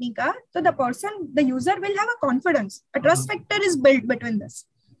हमारी कंपनी का तो the person the user will have a confidence. A trust factor is built between this.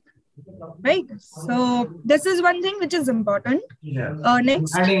 Right. So this is one thing which is important. Yeah.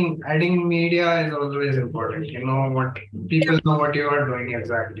 Next, adding media is always important. You know what people know what you are doing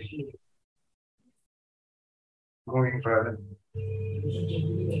exactly. Moving further.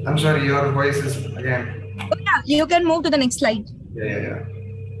 I'm sorry, your voice is again. Oh, yeah, you can move to the next slide. Yeah.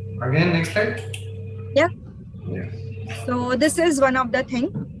 Again, next slide. Yeah. So this is one of the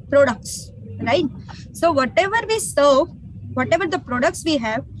thing, products, right? So whatever we serve, whatever the products we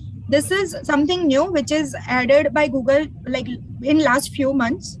have, this is something new which is added by Google like in last few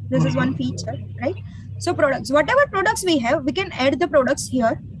months. This is one feature, right? So products, whatever products we have, we can add the products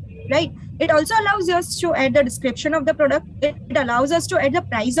here, right? It also allows us to add the description of the product. It allows us to add the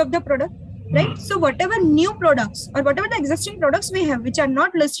price of the product, right? So whatever new products or whatever the existing products we have which are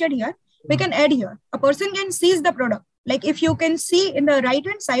not listed here, we can add here. A person can seize the product. Like if you can see in the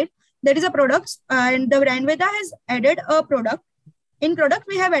right hand side, there is a product and the Brand Veda has added a product. In product,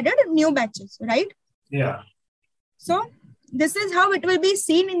 we have added new batches, right? Yeah. So this is how it will be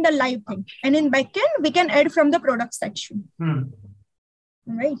seen in the live thing. And in backend, we can add from the product section.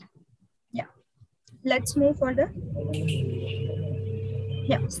 Right? Yeah. Let's move further.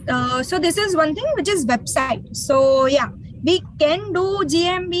 Yeah. So this is one thing which is website. So yeah, we can do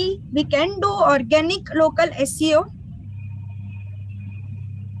GMB. We can do organic local SEO.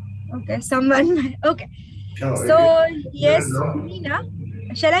 Okay. Someone. Okay. Oh, so yes, Nina,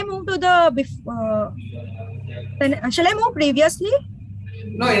 shall I move to the shall I move previously?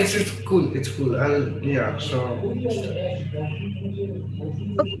 No, it's cool. It's cool. So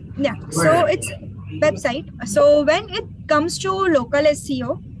okay, yeah. So it's website. So when it comes to local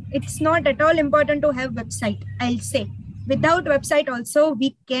SEO, it's not at all important to have website. I'll say without website also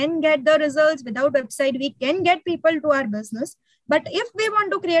we can get the results. Without website we can get people to our business. But if we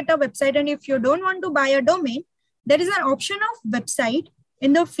want to create a website and if you don't want to buy a domain, there is an option of website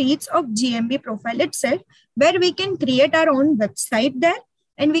in the feeds of GMB profile itself, where we can create our own website there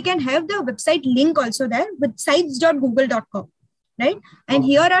and we can have the website link also there with sites.google.com, right? And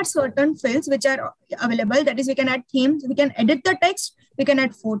here are certain fields which are available. That is, we can add themes, we can edit the text, we can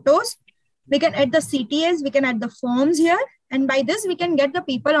add photos, we can add the CTAs, we can add the forms here. And by this, we can get the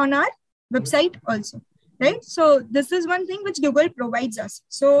people on our website also. Right? So this is one thing which Google provides us.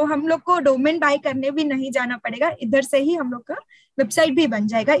 So हम लोग को domain bye करने भी नहीं जाना पड़ेगा. इधर से ही हम लोग का वेबसाइट भी बन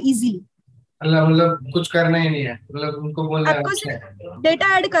जाएगा इजीली. मतलब कुछ करना ही नहीं है. मतलब उनको बोलना है आपको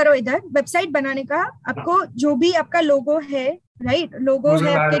डेटा ऐड करो इधर वेबसाइट बनाने का. आपको जो भी आपका लोगो है, राइट? लोगो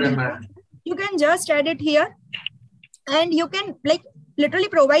है आपके, you can just add it here and you can like literally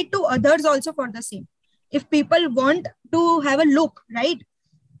provide to others also for the same. If people want to have a look, right?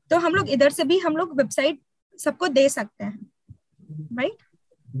 तो हम लोग इधर से भी हम लोग वेबसाइट सबको दे सकते हैं, right?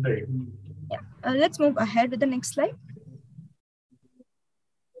 Right. Yeah. Let's move ahead with the next slide.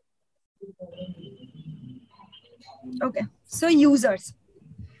 Okay. So users.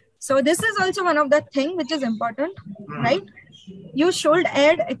 So this is also one of the thing which is important, right? You should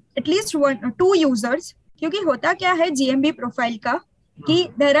add at least 2 users. क्योंकि होता क्या है GMB profile का कि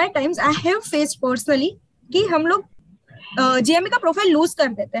there are times I have faced personally कि हम लोग GMB का प्रोफाइल लूज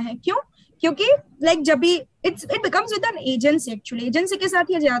कर देते हैं. क्यों? क्योंकि लाइक जब भी it becomes with an agency. Actually agency के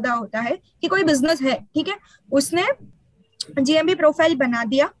साथ ये ज्यादा होता है कि कोई बिजनेस है, ठीक है, उसने GMB प्रोफाइल बना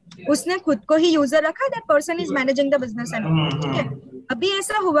दिया, उसने खुद को ही यूजर रखा, that person is managing the business end, ठीक है. अभी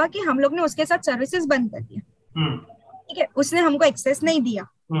ऐसा हुआ कि हम लोग ने उसके साथ सर्विसेज बंद कर दिया, ठीक है, उसने हमको एक्सेस नहीं दिया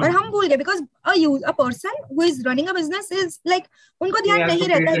और हम भूल गए because a person who is running a business is like उनको ध्यान नहीं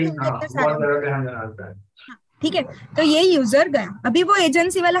रहता है कि ठीक है. तो ये यूजर गया, अभी वो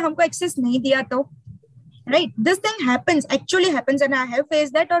एजेंसी वाला हमको एक्सेस नहीं दिया तो right, this thing happens, actually happens and I have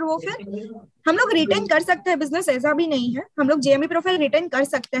faced that. और वो फिर हम लोग रिटेन कर सकते हैं बिजनेस, ऐसा भी नहीं है, हम लोग GMB प्रोफाइल रिटेन कर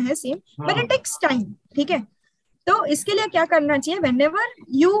सकते हैं same, but it takes time, ठीक है. तो इसके लिए क्या करना चाहिए, whenever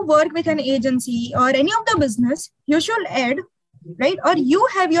you work with an agency और any of the business, you should add, right, or you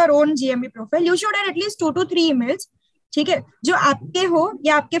have your own GMB profile, you should add at least 2 to 3 emails ठीक है, जो आपके हो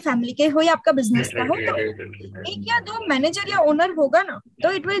या आपके फैमिली के हो या आपका बिजनेस का हो, तो एक या दो मैनेजर या ओनर होगा ना,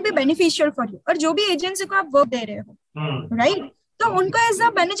 तो it will be beneficial for you. और जो भी एजेंसी को आप वर्क दे रहे हो, राइट, तो उनको एज अ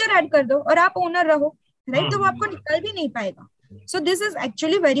मैनेजर ऐड कर दो और आप ओनर रहो, राइट, तो वो आपको निकाल भी नहीं पाएगा। So this is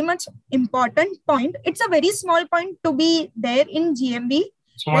actually very much important point. It's a very small point to be there in GMB.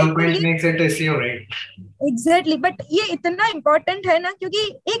 Small point makes it SEO, right? Exactly, but ये इतना important है ना, क्योंकि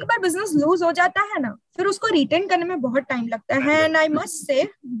एक बार बिजनेस लूज हो जाता है ना, फिर उसको रिटेन करने में बहुत टाइम लगता है। And I must say,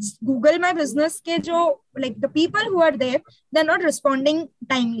 Google My Business के जो like the people who are there, they're not responding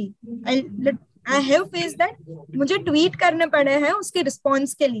timely. I have faced that. मुझे ट्वीट करने पड़े हैं उसके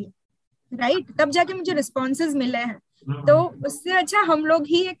रिस्पॉन्स के लिए, राइट, तब जाके मुझे रिस्पॉन्सेज मिले हैं। तो उससे अच्छा हम लोग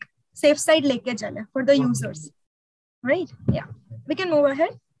ही एक सेफ साइड लेके चले for the users, right? Yeah we can move ahead.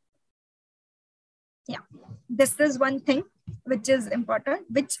 Yeah this is one thing which is important,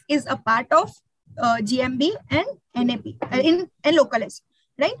 which is a part of GMB and NAP in local SEO,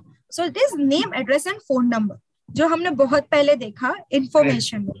 right? So it is name, address and phone number, जो हमने बहुत पहले देखा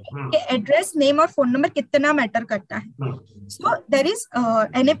information में कि address, name और phone number कितना matter करता है। So there is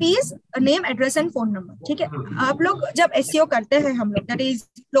NAP is name, address and phone number, ठीक है। आप लोग जब SEO करते हैं, हम लोग दैट इज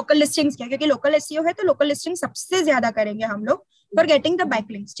लोकल लिस्टिंग्स क्या, क्योंकि लोकल SEO है तो लोकल लिस्टिंग सबसे ज्यादा करेंगे हम लोग फॉर गेटिंग द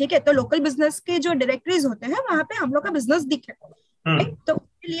बैकलिंक्स, ठीक है। तो लोकल बिजनेस के जो डायरेक्टरीज होते हैं वहां पे हम लोग का बिजनेस दिखे, तो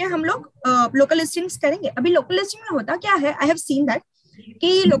उसके लिए हम लोग लोकल लिस्टिंग्स करेंगे। अभी लोकल लिस्टिंग में होता क्या है, आई हैव सीन दैट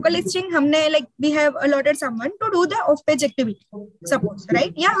कि लोकल लिस्टिंग हमने like we have allotted someone to do the of page activity, suppose,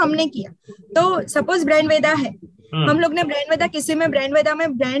 right, या हमने किया, तो सपोज ब्रांड वेदा है, हम लोग ने ब्रांड वेदा, किसी में ब्रांड वेदा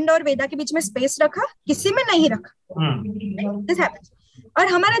में ब्रांड और वेदा के बीच में स्पेस रखा, किसी में नहीं रखा, दिस हैपेंस। और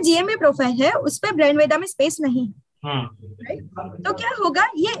हमारा GMB प्रोफाइल है, उस पे ब्रांड वेदा में स्पेस नहीं है, राइट, तो क्या होगा,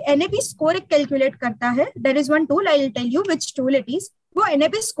 ये NAP स्कोर कैलकुलेट करता है। There is one tool, I will tell you which tool it is, वो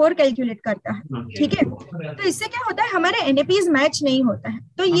NAP स्कोर कैलकुलेट करता है, ठीक है। तो इससे क्या होता है, हमारे NAPs मैच नहीं होता है।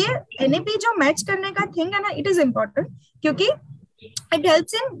 तो ये NAP जो मैच करने का थिंग है ना, इट इज इम्पोर्टेंट, क्योंकि it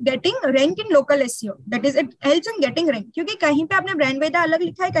helps in getting rank in local SEO, that is it helps in getting rank, क्योंकि कहीं पे आपने ब्रांड वेदा अलग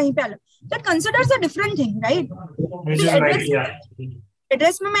लिखा है, कहीं पे अलग, that considers a different thing, right.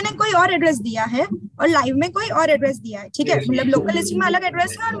 Address में मैंने कोई और एड्रेस दिया है और लाइव में कोई और एड्रेस दिया है, ठीक है, मतलब लोकल लिस्टिंग में अलग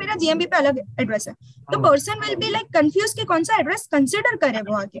एड्रेस है और मेरा GMB पे अलग एड्रेस है, तो person will be like confuse कि कौन सा एड्रेस कंसीडर करे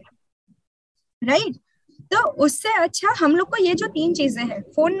वो आगे, राइट। तो उससे अच्छा हम लोग को ये जो तीन चीजें हैं,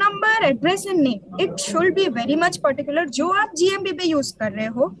 phone number, address and name, it should be very much particular. जो आप GMB पे यूज कर रहे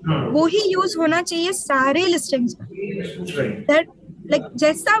हो वो ही यूज होना चाहिए सारे लिस्टिंग्स में, दैट लाइक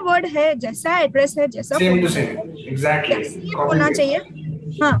जैसा वर्ड है, जैसा एड्रेस है, जैसा एग्जैक्टली होना चाहिए।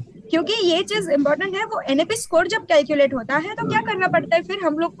 हाँ, क्योंकि ये चीज इंपॉर्टेंट है। वो NAP स्कोर जब कैलकुलेट होता है तो क्या करना पड़ता है, फिर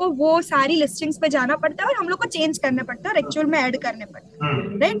हम लोग को वो सारी लिस्टिंग्स पे जाना पड़ता है और हम लोग को चेंज करना पड़ता है और एक्चुअल में ऐड करने पड़ता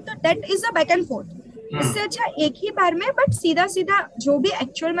है, राइट। तो that is a back and fourth. इससे अच्छा एक ही बार में बट सीधा सीधा जो भी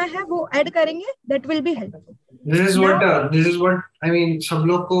एक्चुअल में है वो ऐड करेंगे, that will be helpful. This is what I mean, सब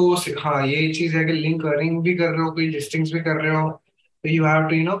लोग को हाँ ये चीज है कि लिंक भी कर रहे हो, कोई लिस्टिंग्स भी कर रहे हो, तो you have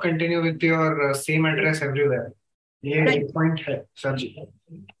to continue with your same address everywhere. ये एक पॉइंट है सर जी।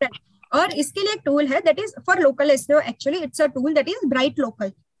 और इसके लिए एक टूल है that is for local SEO, actually it's a tool that is bright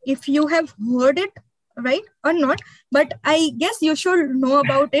local, if you have heard it right और not, but I guess you should know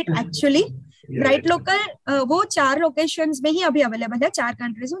about it actually. Bright local वो 4 locations में ही अभी available है, 4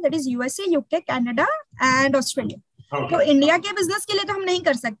 countries में, that is USA, UK, Canada and Australia. तो India के business के लिए तो हम नहीं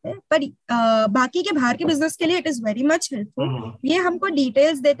कर सकते, पर बाकी के बाहर के बिजनेस के लिए it is very much helpful. ये हमको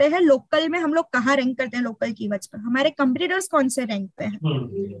डिटेल्स देते हैं लोकल में हम लोग कहाँ रैंक करते हैं, लोकल कीवर्ड्स पर हमारे कंपटीटर्स कौन से रैंक पे हैं,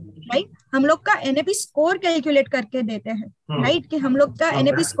 राइट। हम लोग का NAP स्कोर कैलकुलेट करके देते हैं, राइट, कि हम लोग का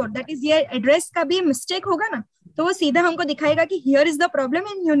NAP स्कोर, दैट इज ये एड्रेस का भी मिस्टेक होगा ना तो वो सीधा हमको दिखाएगा कि here is the problem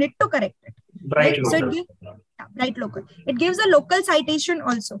and you need to correct it, right. So bright local, it gives a local citation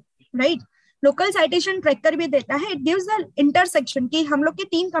also, right. Local citation tracker भी देता है, इट गिव्स द इंटरसेक्शन की हम लोग के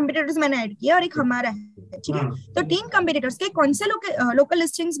 3 कंपटीटर्स मैंने ऐड किया और एक हमारा है, ठीक है। तो 3 कंपटीटर्स के कौन से लोकल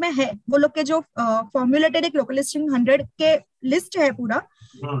लिस्टिंग्स में है, वो लोग के जो फॉर्मुलेटेड एक लोकल लिस्टिंग 100 के लिस्ट है पूरा,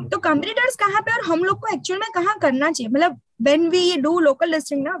 तो कंपटीटर्स कहाँ पे और हम लोग को एक्चुअल में कहाँ करना चाहिए। मतलब when we do local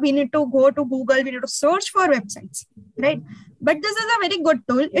listing ना, we need to go to Google, we need to search for websites, right? But this is a very good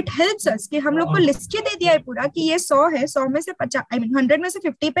tool. It helps us कि हम लोग को लिस्ट ही दे दिया है पूरा कि ये 100 है, 100 में से 50, I mean 100 में से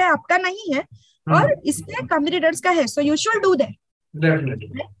 50 पे आपका नहीं है और इसके कंपटीटर्स का है, so you should do that. Definitely.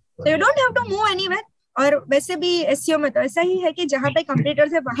 So you don't have to move anywhere. और वैसे भी SEO में तो ऐसा ही है कि जहाँ पे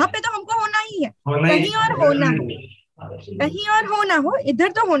कंपटीटर्स है वहां पे तो हमको होना ही है, कहीं और होना हो, कहीं और हो ना हो,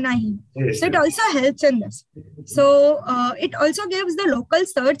 इधर तो होना ही। So it also helps in this. So it also gives the local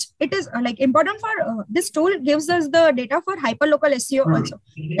search. It is like important for this tool gives us the data for hyperlocal SEO also.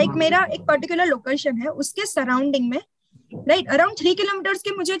 Like मेरा एक particular location है, उसके surrounding में right, around 3 kilometres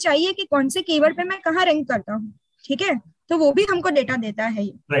के मुझे चाहिए कि कौन से कीवर्ड पे मैं कहाँ रैंक करता हूँ, ठीक है, तो वो भी हमको डेटा देता है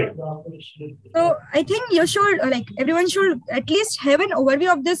ये। तो I think you should like everyone should at least have an overview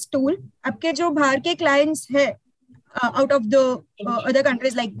of this tool. आपके जो बाहर के क्लाइंट्स है out of the other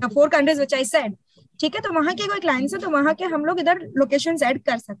countries like the 4 countries which I said, ठीक है, तो वहां के कोई क्लाइंट्स है तो वहां के हम लोग इधर लोकेशंस ऐड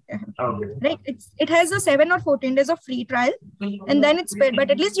कर सकते हैं, right. It has a 7 or 14 days of free trial and then it's paid,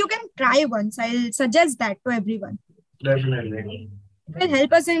 but at least you can try once. I'll suggest that to everyone. Definitely. It will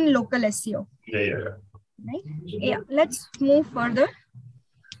help us in local SEO. Yeah. Right? Yeah. Let's move further.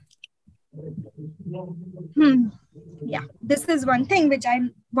 Yeah. This is one thing which I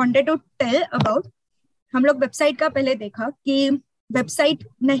wanted to tell about. हम लोग website का पहले देखा कि website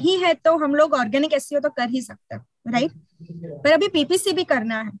नहीं है तो हम लोग ऑर्गेनिक एसईओ तो कर ही सकते हैं, राइट, पर अभी पीपीसी भी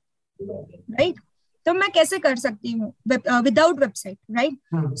करना है, राइट, तो मैं कैसे कर सकती हूँ without website,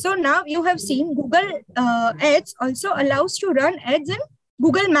 right. So now you have seen Google ads also allows to run ads in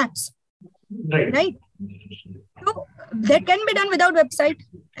Google maps, right, so that can be done without website.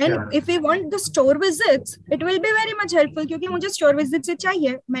 And if we want the store visits, it will be very much helpful क्योंकि मुझे store visits से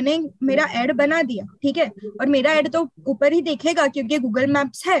चाहिए, मैंने मेरा ad बना दिया, ठीक है, और मेरा ad तो ऊपर ही दिखेगा क्योंकि Google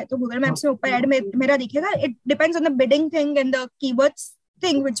Maps है, तो Google Maps में ऊपर ad मेरा दिखेगा. It depends on the bidding thing and the keywords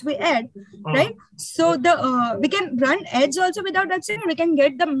thing which we add, right? So the we can run ads also without website and we can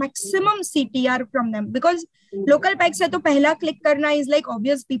get the maximum CTR from them because local packs है तो पहला click करना is like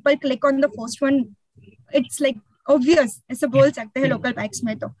obvious, people click on the first one, it's like obvious, ऐसे बोल सकते हैं local packs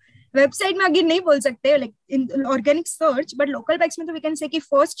में. तो वेबसाइट में अगर नहीं बोल सकते like in organic search, but local packs में तो वी कैन से कि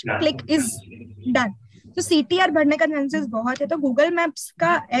फर्स्ट क्लिक इज डन. तो सीटीआर बढ़ने का चांसेस बहुत है. तो गूगल मैप्स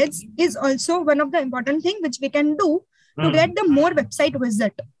का ads is also one of the important thing which we can do to get the more website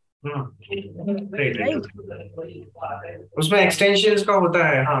visit. उसमें एक्सटेंशंस का होता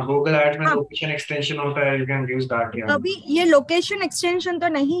है. हाँ, गूगल एड्स में लोकेशन एक्सटेंशन होता है, यू कैन यूज दैट. अभी ये लोकेशन एक्सटेंशन तो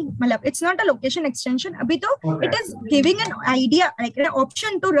नहीं, मतलब it's not a location extension अभी तो. It is giving an idea like an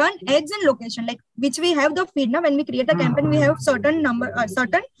option to run ads in location like which we have the feed. ना when we create a campaign we have certain number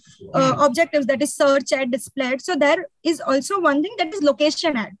certain objectives, that is search ad, display ad. So there is also one thing that is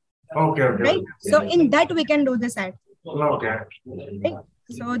location ad. Okay. Right. So in that we can do this ad. Okay. Right?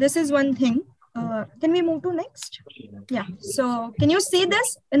 So this is one thing. Can we move to next? Yeah. So can you see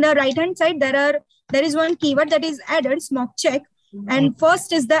this in the right hand side? There is one keyword that is added, smoke check, and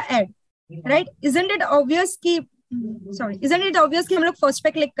first is the ad. Right? Isn't it obvious कि हम लोग first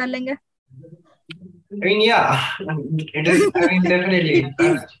पे click कर लेंगे? I mean, yeah, it is. I mean, definitely.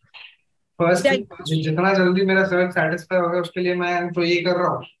 First, जितना जल्दी मेरा search satisfy होगा उसके लिए मैं तो ये कर रहा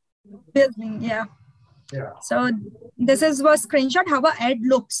हूँ. Yeah. So this is a screenshot how a ad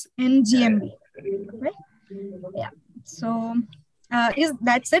looks in GMB, right? Yeah. So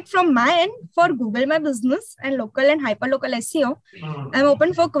that's it from my end for Google My Business and local and hyperlocal SEO. I'm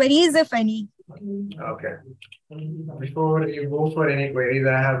open for queries if any. Okay. Before you go for any queries,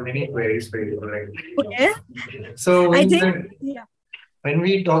 I have many queries for you. Right? Okay. So I think when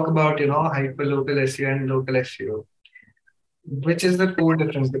we talk about hyperlocal SEO and local SEO, which is the core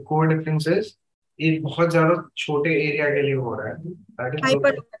difference? The core difference is ये बहुत ज्यादा छोटे area के लिए हो रहा है.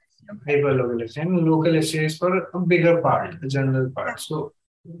 Hyperlocal SEO and local SEO is for a bigger part, a general part. So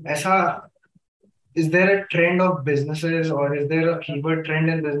ऐसा, is there a trend of businesses or is there a keyword trend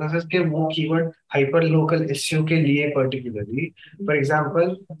in businesses कि वो keyword hyperlocal SEO के लिए particularly, for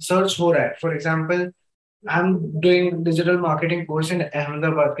example search हो रहा है. For example, I'm doing digital marketing course in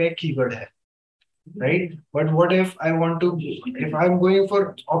Ahmedabad का एक keyword है, right? But what if I want to, if I'm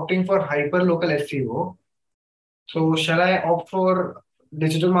opting for hyperlocal SEO, so shall I opt for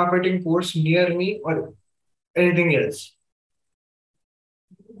digital marketing course near me or anything else?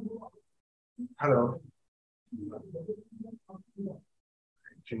 Hello. I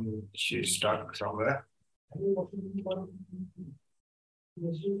think she's stuck somewhere.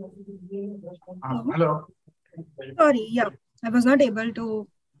 Hello. Sorry, yeah, I was not able to.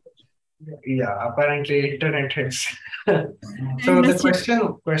 Yeah, apparently internet is. So the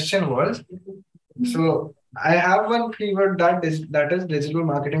question was, so I have one keyword that is digital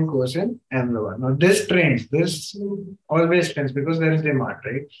marketing course in Ahmedabad. Now this trends, this always trends because there is demand,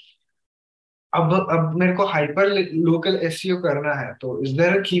 right? अब मेरे को hyperlocal SEO करना है, तो is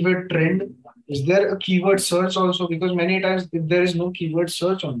there a keyword trend? Is there a keyword search also? Because many times if there is no keyword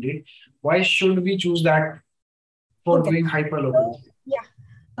search only, why should we choose that for doing hyperlocal? Yeah.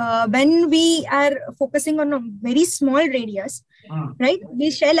 When we are focusing on a very small radius, right, we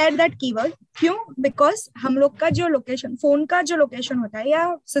shall add that keyword. क्यों? Because हम लोग का जो location, phone का जो location होता है या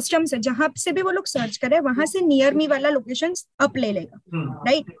सिस्टम से जहां से भी वो लोग सर्च करे, वहां से नियर मी वाला लोकेशन अप ले लेगा.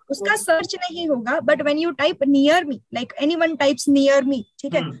 राइट, उसका सर्च नहीं होगा. But when you type near me, like anyone types near me,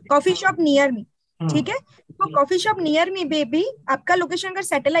 ठीक है, कॉफी शॉप नियर मी, ठीक है, तो coffee shop near me baby आपका लोकेशन अगर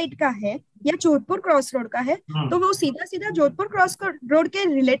सैटेलाइट का है या जोधपुर क्रॉस रोड का है, तो वो सीधा सीधा जोधपुर क्रॉस रोड के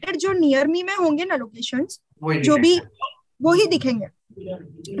रिलेटेड जो नियर मी में होंगे ना लोकेशंस, जो भी वो ही दिखेंगे.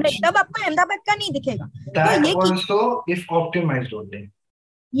 तब आपको अहमदाबाद का नहीं दिखेगा. That also if optimized only.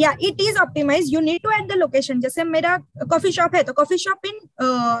 Yeah, it is optimized. You need to add the location. जैसे मेरा कॉफी शॉप है तो coffee shop in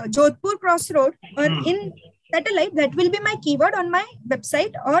Jodhpur cross road और इन satellite, that will be my keyword on my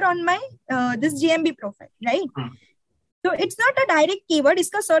website or on my this GMB profile, right? So it's not a direct keyword.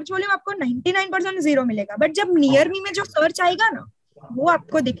 इसका search volume आपको 99% zero मिलेगा. But जब near me में जो search आएगा ना, वो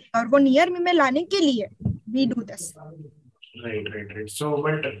आपको दिखेगा. और वो नियर मी में लाने के लिए we do this. Right. So,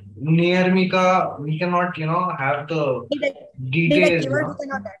 but near me ka we cannot, have the details. We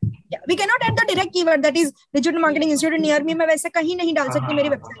cannot add. Yeah, we cannot add the direct keyword that is digital marketing institute near me. मैं वैसे कहीं नहीं डाल सकती मेरी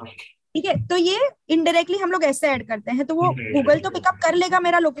website. ठीक है, तो ये इनडायरेक्टली हम लोग ऐसे ऐड करते हैं. तो वो गूगल तो पिकअप कर लेगा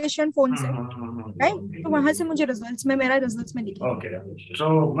मेरा लोकेशन फोन से, राइट? तो वहां से मुझे रिजल्ट्स में मेरा रिजल्ट्स में दिखेगा. ओके,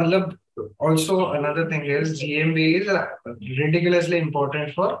 सो मतलब also another thing is GMB is ridiculously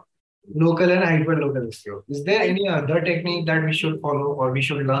important for local and hyperlocal SEO. Is there any other technique that we should follow or we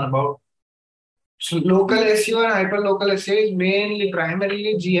should learn about? So local SEO and hyperlocal SEO is mainly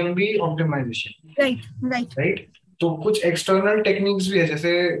primarily GMB optimization. Right. तो कुछ external techniques भी है, जैसे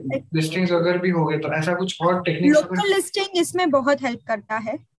listings अगर भी हो गए तो ऐसा कुछ और टेक्निक्स. लोकल लिस्टिंग इसमें बहुत हेल्प करता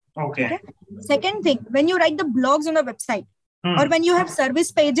है. Okay. Second thing, when you right the blogs on the website और when you have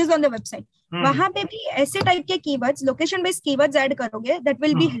service pages on the website, वहां पे भी ऐसे टाइप के keywords, location based keywords add करोगे, दैट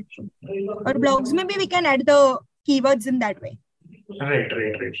विल बी हेल्पफुल. और ब्लॉग्स में भी we can add the keywords in that way. Right.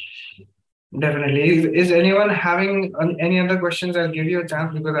 Definitely. Is anyone having any other questions? I'll give you a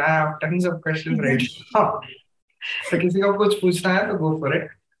chance because I have tons of questions right now. तो किसी को कुछ पूछना है तो go for it.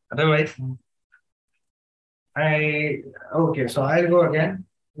 Otherwise, so I'll go again.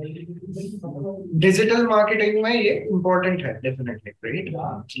 Digital marketing में ये important है डेफिनेटली, राइट?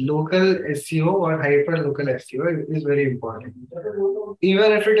 लोकल एसईओ और hyper local SEO is very important.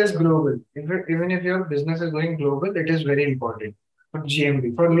 Even if it is global, even if your business is going global, it is very important for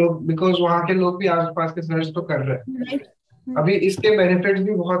GMB, for लोग, because वहाँ के लोग भी आसपास के search तो कर रहे हैं. अभी इसके बेनिफिट्स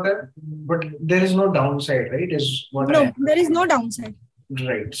भी बहुत है, but there is no downside, right? Is what there is no downside.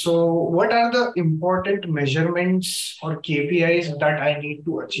 Right. So what are the important measurements or KPIs that I need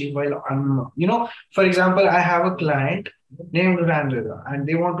to achieve while I'm, for example, I have a client named Randrida and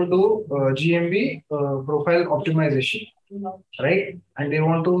they want to do GMB profile optimization, right? And they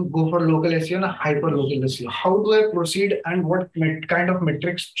want to go for local SEO and hyper local SEO. How do I proceed and what kind of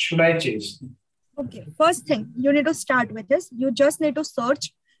metrics should I chase? Okay. First thing you need to start with is you just need to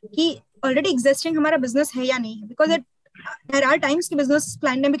search कि already existing हमारा business है या नहीं है, because there are times कि business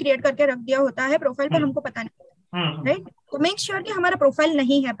client ने भी create करके रख दिया होता है प्रोफाइल पर, हमको पता नहीं, राइट? तो मेक श्योर कि हमारा प्रोफाइल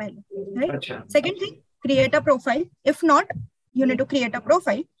नहीं है पहले, right? Second thing, create a profile. If not, you need to create a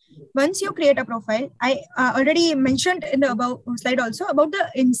profile. Once you create a profile, I already mentioned in the above slide also about the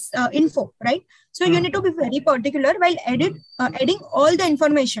info, right? So you need to be very particular while adding all the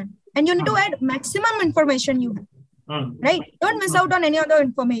information, and you need to add maximum information you have, right? Don't miss out on any other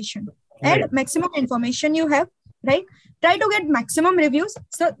information. Add maximum information you have, right? Try to get maximum reviews.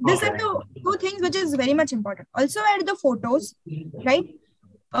 So these are the two things which is very much important. Also add the photos, right?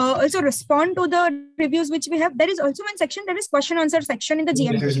 Also respond to the reviews which we have. There is also one section, there is question answer section in the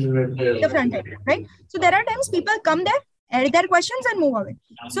GMB, the front end, right? So there are times people come there, add their questions and move away.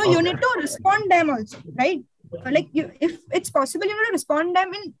 So you need to respond them also, right? Like if it's possible, you need to respond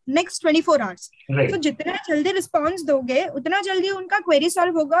them in next 24 hours. Right. So जितना जल्दी response दोगे, उतना जल्दी उनका query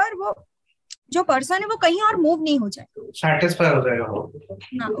solve होगा और वो जो पर्सन है वो कहीं और मूव नहीं हो जाएगा, सैटिस्फाई हो जाएगा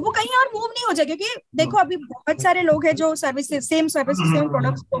ना, वो कहीं और मूव नहीं हो जाएगा. क्योंकि देखो अभी बहुत सारे लोग हैं जो सर्विसेज, सेम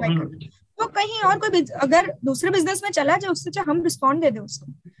प्रोडक्ट्स प्रोवाइड करते हैं, तो कहीं और कोई अगर दूसरे बिजनेस में चला जाए उससे अच्छा हम रिस्पॉन्ड दे दे उसको.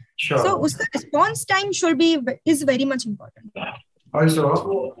 सो उसका response time should be is very much important. Also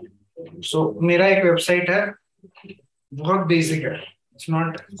so मेरा एक वेबसाइट है, बहुत बेसिक है, it's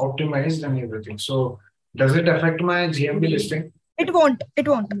not optimised and everything. So does it affect my GMB listing? It won't.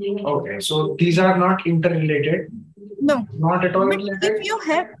 Okay, so these are not interrelated. No, not at all but related.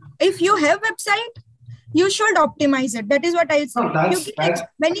 If you have website, you should optimize it. That is what I'll say. No, that's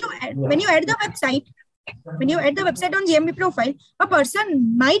when you add the website, When you add the website on GMB profile, a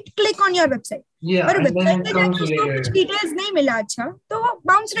person might click on your website. Yeah, और and then website it पे comes जाके उसको कुछ later. Details नहीं मिला अच्छा, तो वो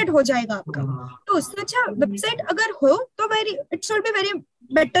बाउंस रेट हो जाएगा आपका. तो उससे अच्छा वेबसाइट अगर हो तो very it should be very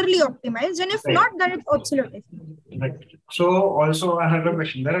betterly optimized, and if Right. not, then it's obsolete. Right. So also another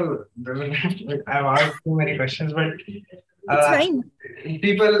question. I've asked too many questions, but It's fine.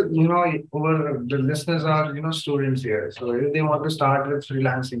 people, over the listeners are, students here. So if they want to start with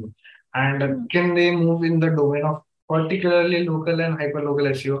freelancing, and can they move in the domain of particularly local and hyperlocal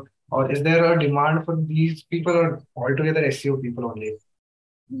SEO, or is there a demand for these people, or altogether SEO people only?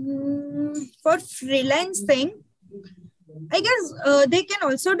 For freelancing, I guess they can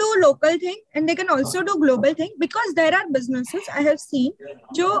also do local thing and they can also do global thing, because there are businesses I have seen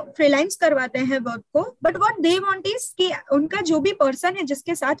जो freelance करवाते हैं work को, but what they want is कि उनका जो भी person है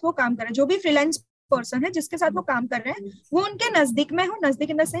जिसके साथ वो काम कर रहे हैं, जो भी freelance person है जिसके साथ वो काम कर रहे हैं, वो उनके नजदीक में हो, नजदीक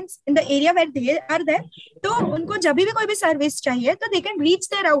in the sense in the area where they are there, तो उनको जब भी कोई भी सर्विस चाहिए तो they can reach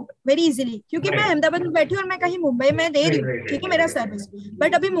there out very easily. क्योंकि मैं अहमदाबाद में बैठी हूँ और मैं कहीं मुंबई में दे रही हूँ, ठीक है, मेरा सर्विस,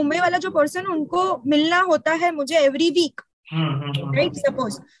 बट अभी मुंबई वाला जो पर्सन उनको मिलना होता है मुझे every week, right?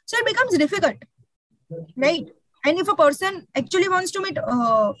 Suppose. So it becomes difficult, right? And if a person actually wants to meet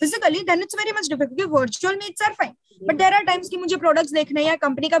physically, then it's very much difficult. Virtual meets are fine, but there are times कि मुझे products देखने या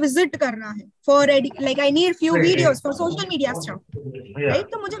company का visit करना है for like I need few videos for social media stuff, right?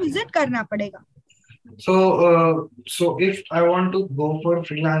 तो मुझे visit करना पड़ेगा. So if I want to go for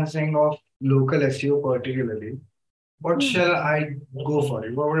freelancing of local SEO particularly, what shall I go for?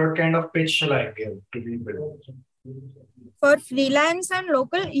 What kind of pitch shall I give to people? For freelance and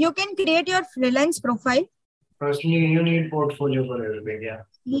local, you can create your freelance profile. Firstly, you need portfolio for everything, yeah.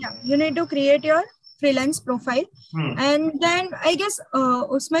 Yeah, you need to create your freelance profile, and then I guess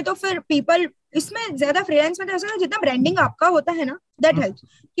उसमें तो फिर people इसमें ज्यादा freelance में तो ऐसा जितना branding आपका होता है ना, that helps.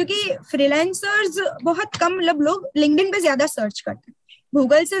 क्योंकि freelancers बहुत कम लोग LinkedIn पे ज्यादा search करते हैं,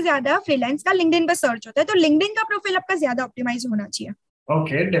 Google से ज्यादा freelance का LinkedIn पे search होता है, तो LinkedIn का profile आपका ज्यादा optimize होना चाहिए.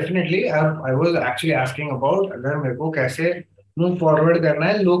 Okay, definitely. I was actually asking about अगर मेरे को कैसे move forward करना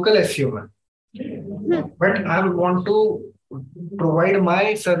है local SEO में. But I want to provide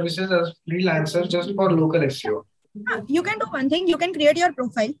my services as freelancer just for local SEO. You can do one thing. You can create your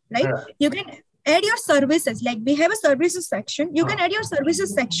profile, right? Yeah. You can add your services. Like we have a services section. You can add your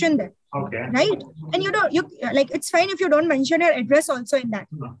services section there. Okay. Right? And you like it's fine if you don't mention your address also in that.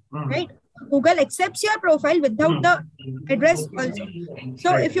 Right? Google accepts your profile without the address also.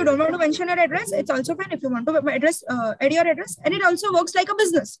 So if you don't want to mention your address, it's also fine. If you want to add your address, and it also works like a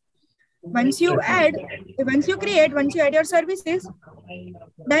business. Once you add your services,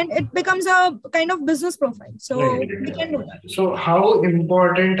 then it becomes a kind of business profile. So we can do that. So how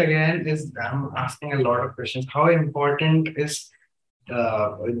important, again, is, I'm asking a lot of questions, how important is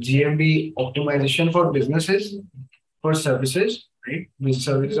GMB optimization for businesses, for services, right? These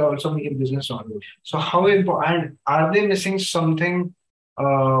services also make business only. So how important, are they missing something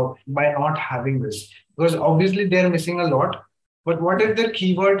by not having this? Because obviously they're missing a lot. But what if their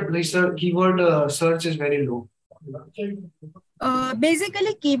keyword search is very low?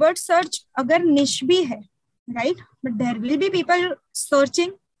 Basically, keyword search अगर niche भी है, right? But there will be people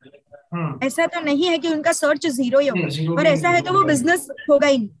searching. ऐसा तो नहीं है कि उनका search zero ही होगा, और ऐसा है तो वो business होगा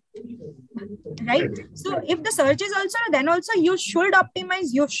ही नहीं, right? So if the search is also, then also you should optimize.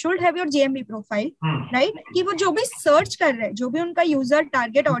 You should have your GMB profile, right? कि वो जो भी search कर रहे हैं, जो भी उनका user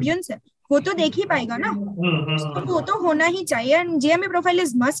target audience है, वो तो देख ही पाएगा ना, तो वो तो होना ही चाहिए. And GMB profile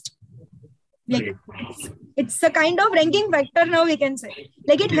is must. Like it's a kind of ranking factor now, we can say.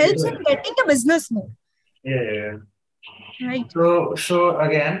 Like it helps in getting the business more. Yeah. Right. So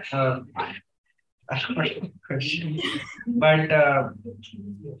again, but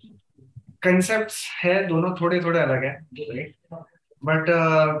concepts है दोनों थोड़े अलग है, right? But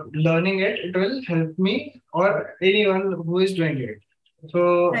learning it will help me or anyone who is doing it.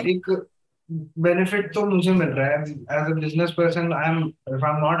 So एक benefit तो मुझे मिल रहा है as a business person. If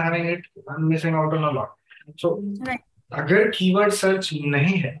I'm not having it, I'm missing out on a lot. So अगर keyword search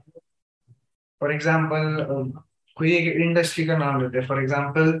नहीं है, for example कोई एक इंडस्ट्री का नाम लेते हैं, for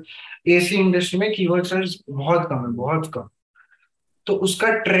example AC इंडस्ट्री में keyword search बहुत कम, तो उसका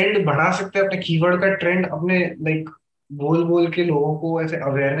ट्रेंड बढ़ा सकते हैं, अपने कीवर्ड का ट्रेंड अपने लाइक बोल के लोगों को ऐसे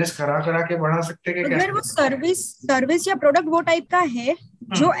अवेयरनेस करा के बढ़ा सकते हैं. अगर वो सर्विस या प्रोडक्ट वो टाइप का है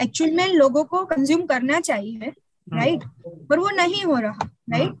जो एक्चुअल में लोगों को कंज्यूम करना चाहिए, राइट, पर वो नहीं हो रहा,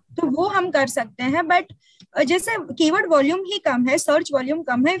 राइट, तो वो हम कर सकते हैं. बट जैसे कीवर्ड वॉल्यूम ही कम है, सर्च वॉल्यूम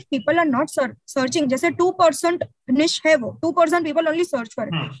कम है, पीपल आर नॉट सर्चिंग, जैसे 2% निश है, वो 2% people only search for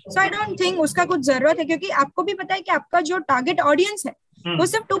it. So I don't think उसका कुछ जरूरत है, क्योंकि आपको भी पता है कि आपका जो टारगेट ऑडियंस है वो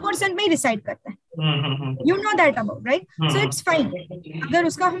सिर्फ 2% में ही डिसाइड करता है, You know that about, right? So it's fine. अगर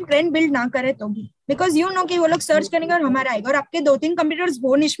उसका हम ट्रेंड बिल्ड ना करें तो भी, because you know कि वो लोग सर्च करेंगे और हमारा आएगा, और आपके 2-3 कंप्यूटर्स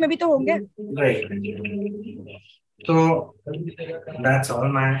वो निश में भी तो होंगे. Right. So that's all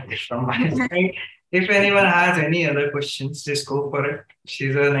from my side. If anyone has any other questions, just go for it.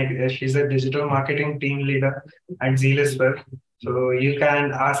 She's a digital marketing team leader at Zeal as well. So you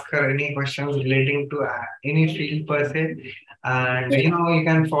can ask her any questions relating to any field per se. And you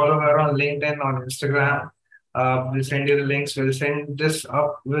can follow her on LinkedIn, on Instagram. We'll send you the links. We'll send this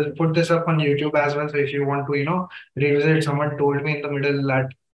up. We'll put this up on YouTube as well. So if you want to, revisit, someone told me in the middle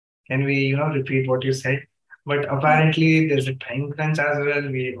that can we, repeat what you said. But apparently there's a time crunch as well.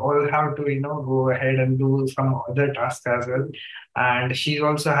 We all have to, go ahead and do some other tasks as well. And she's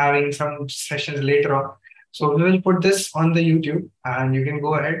also having some sessions later on. So we will put this on the YouTube and you can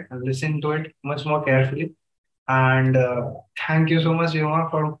go ahead and listen to it much more carefully. And thank you so much,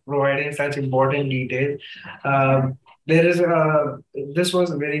 Vyoma, for providing such important detail. This was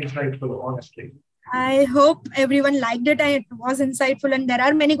very insightful, honestly. I hope everyone liked it and it was insightful. And there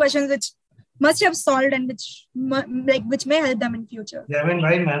are many questions which must have solved and which may help them in future. Javin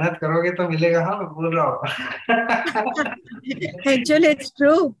bhai, mehnat karoge to milega, हाँ मैं बोल रहा हूँ. Actually, it's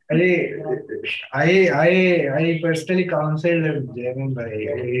true. I personally counseled Javin bhai.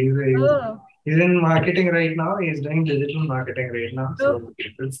 He's in marketing right now. He's doing digital marketing right now. So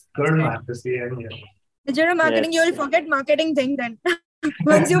it's good, man, to see him here. Digital marketing, you will forget marketing thing then.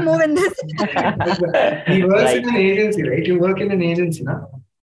 Once you move in this. He works in an agency, right? You work in an agency, na?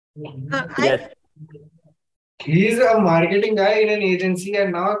 Yes. He's a marketing guy in an agency,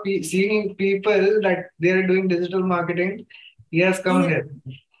 and now seeing people that they are doing digital marketing, he has come here.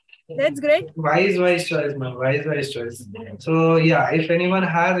 That's great. Wise choice, man. Wise choice. So yeah, if anyone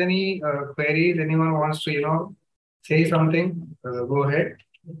has any queries, anyone wants to, say something, go ahead.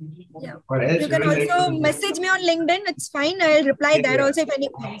 Yeah. Or else you can also message me on LinkedIn. It's fine. I'll reply there also if any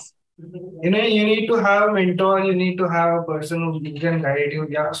queries. You need to have a mentor. You need to have a person who can guide you.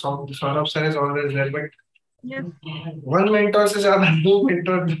 Yeah, Saurabh sir is always there, but one mentor is two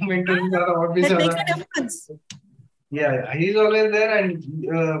mentors That makes a difference. Yeah, he's always there, and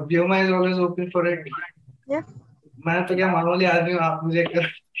Vyoma is always open for it. Yeah. मैं तो क्या मामूली आदमी हूँ, आप मुझे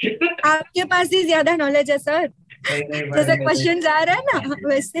आपके पास ही ज्यादा नॉलेज है सर. जैसे क्वेश्चंस आ रहे हैं ना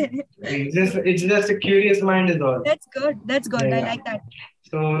वैसे. It's just a curious mind is all. That's good. Yeah. I like that.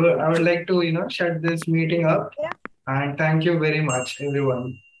 So I would like to shut this meeting up. Yeah. And thank you very much,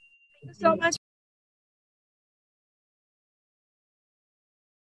 everyone. Thank you so much.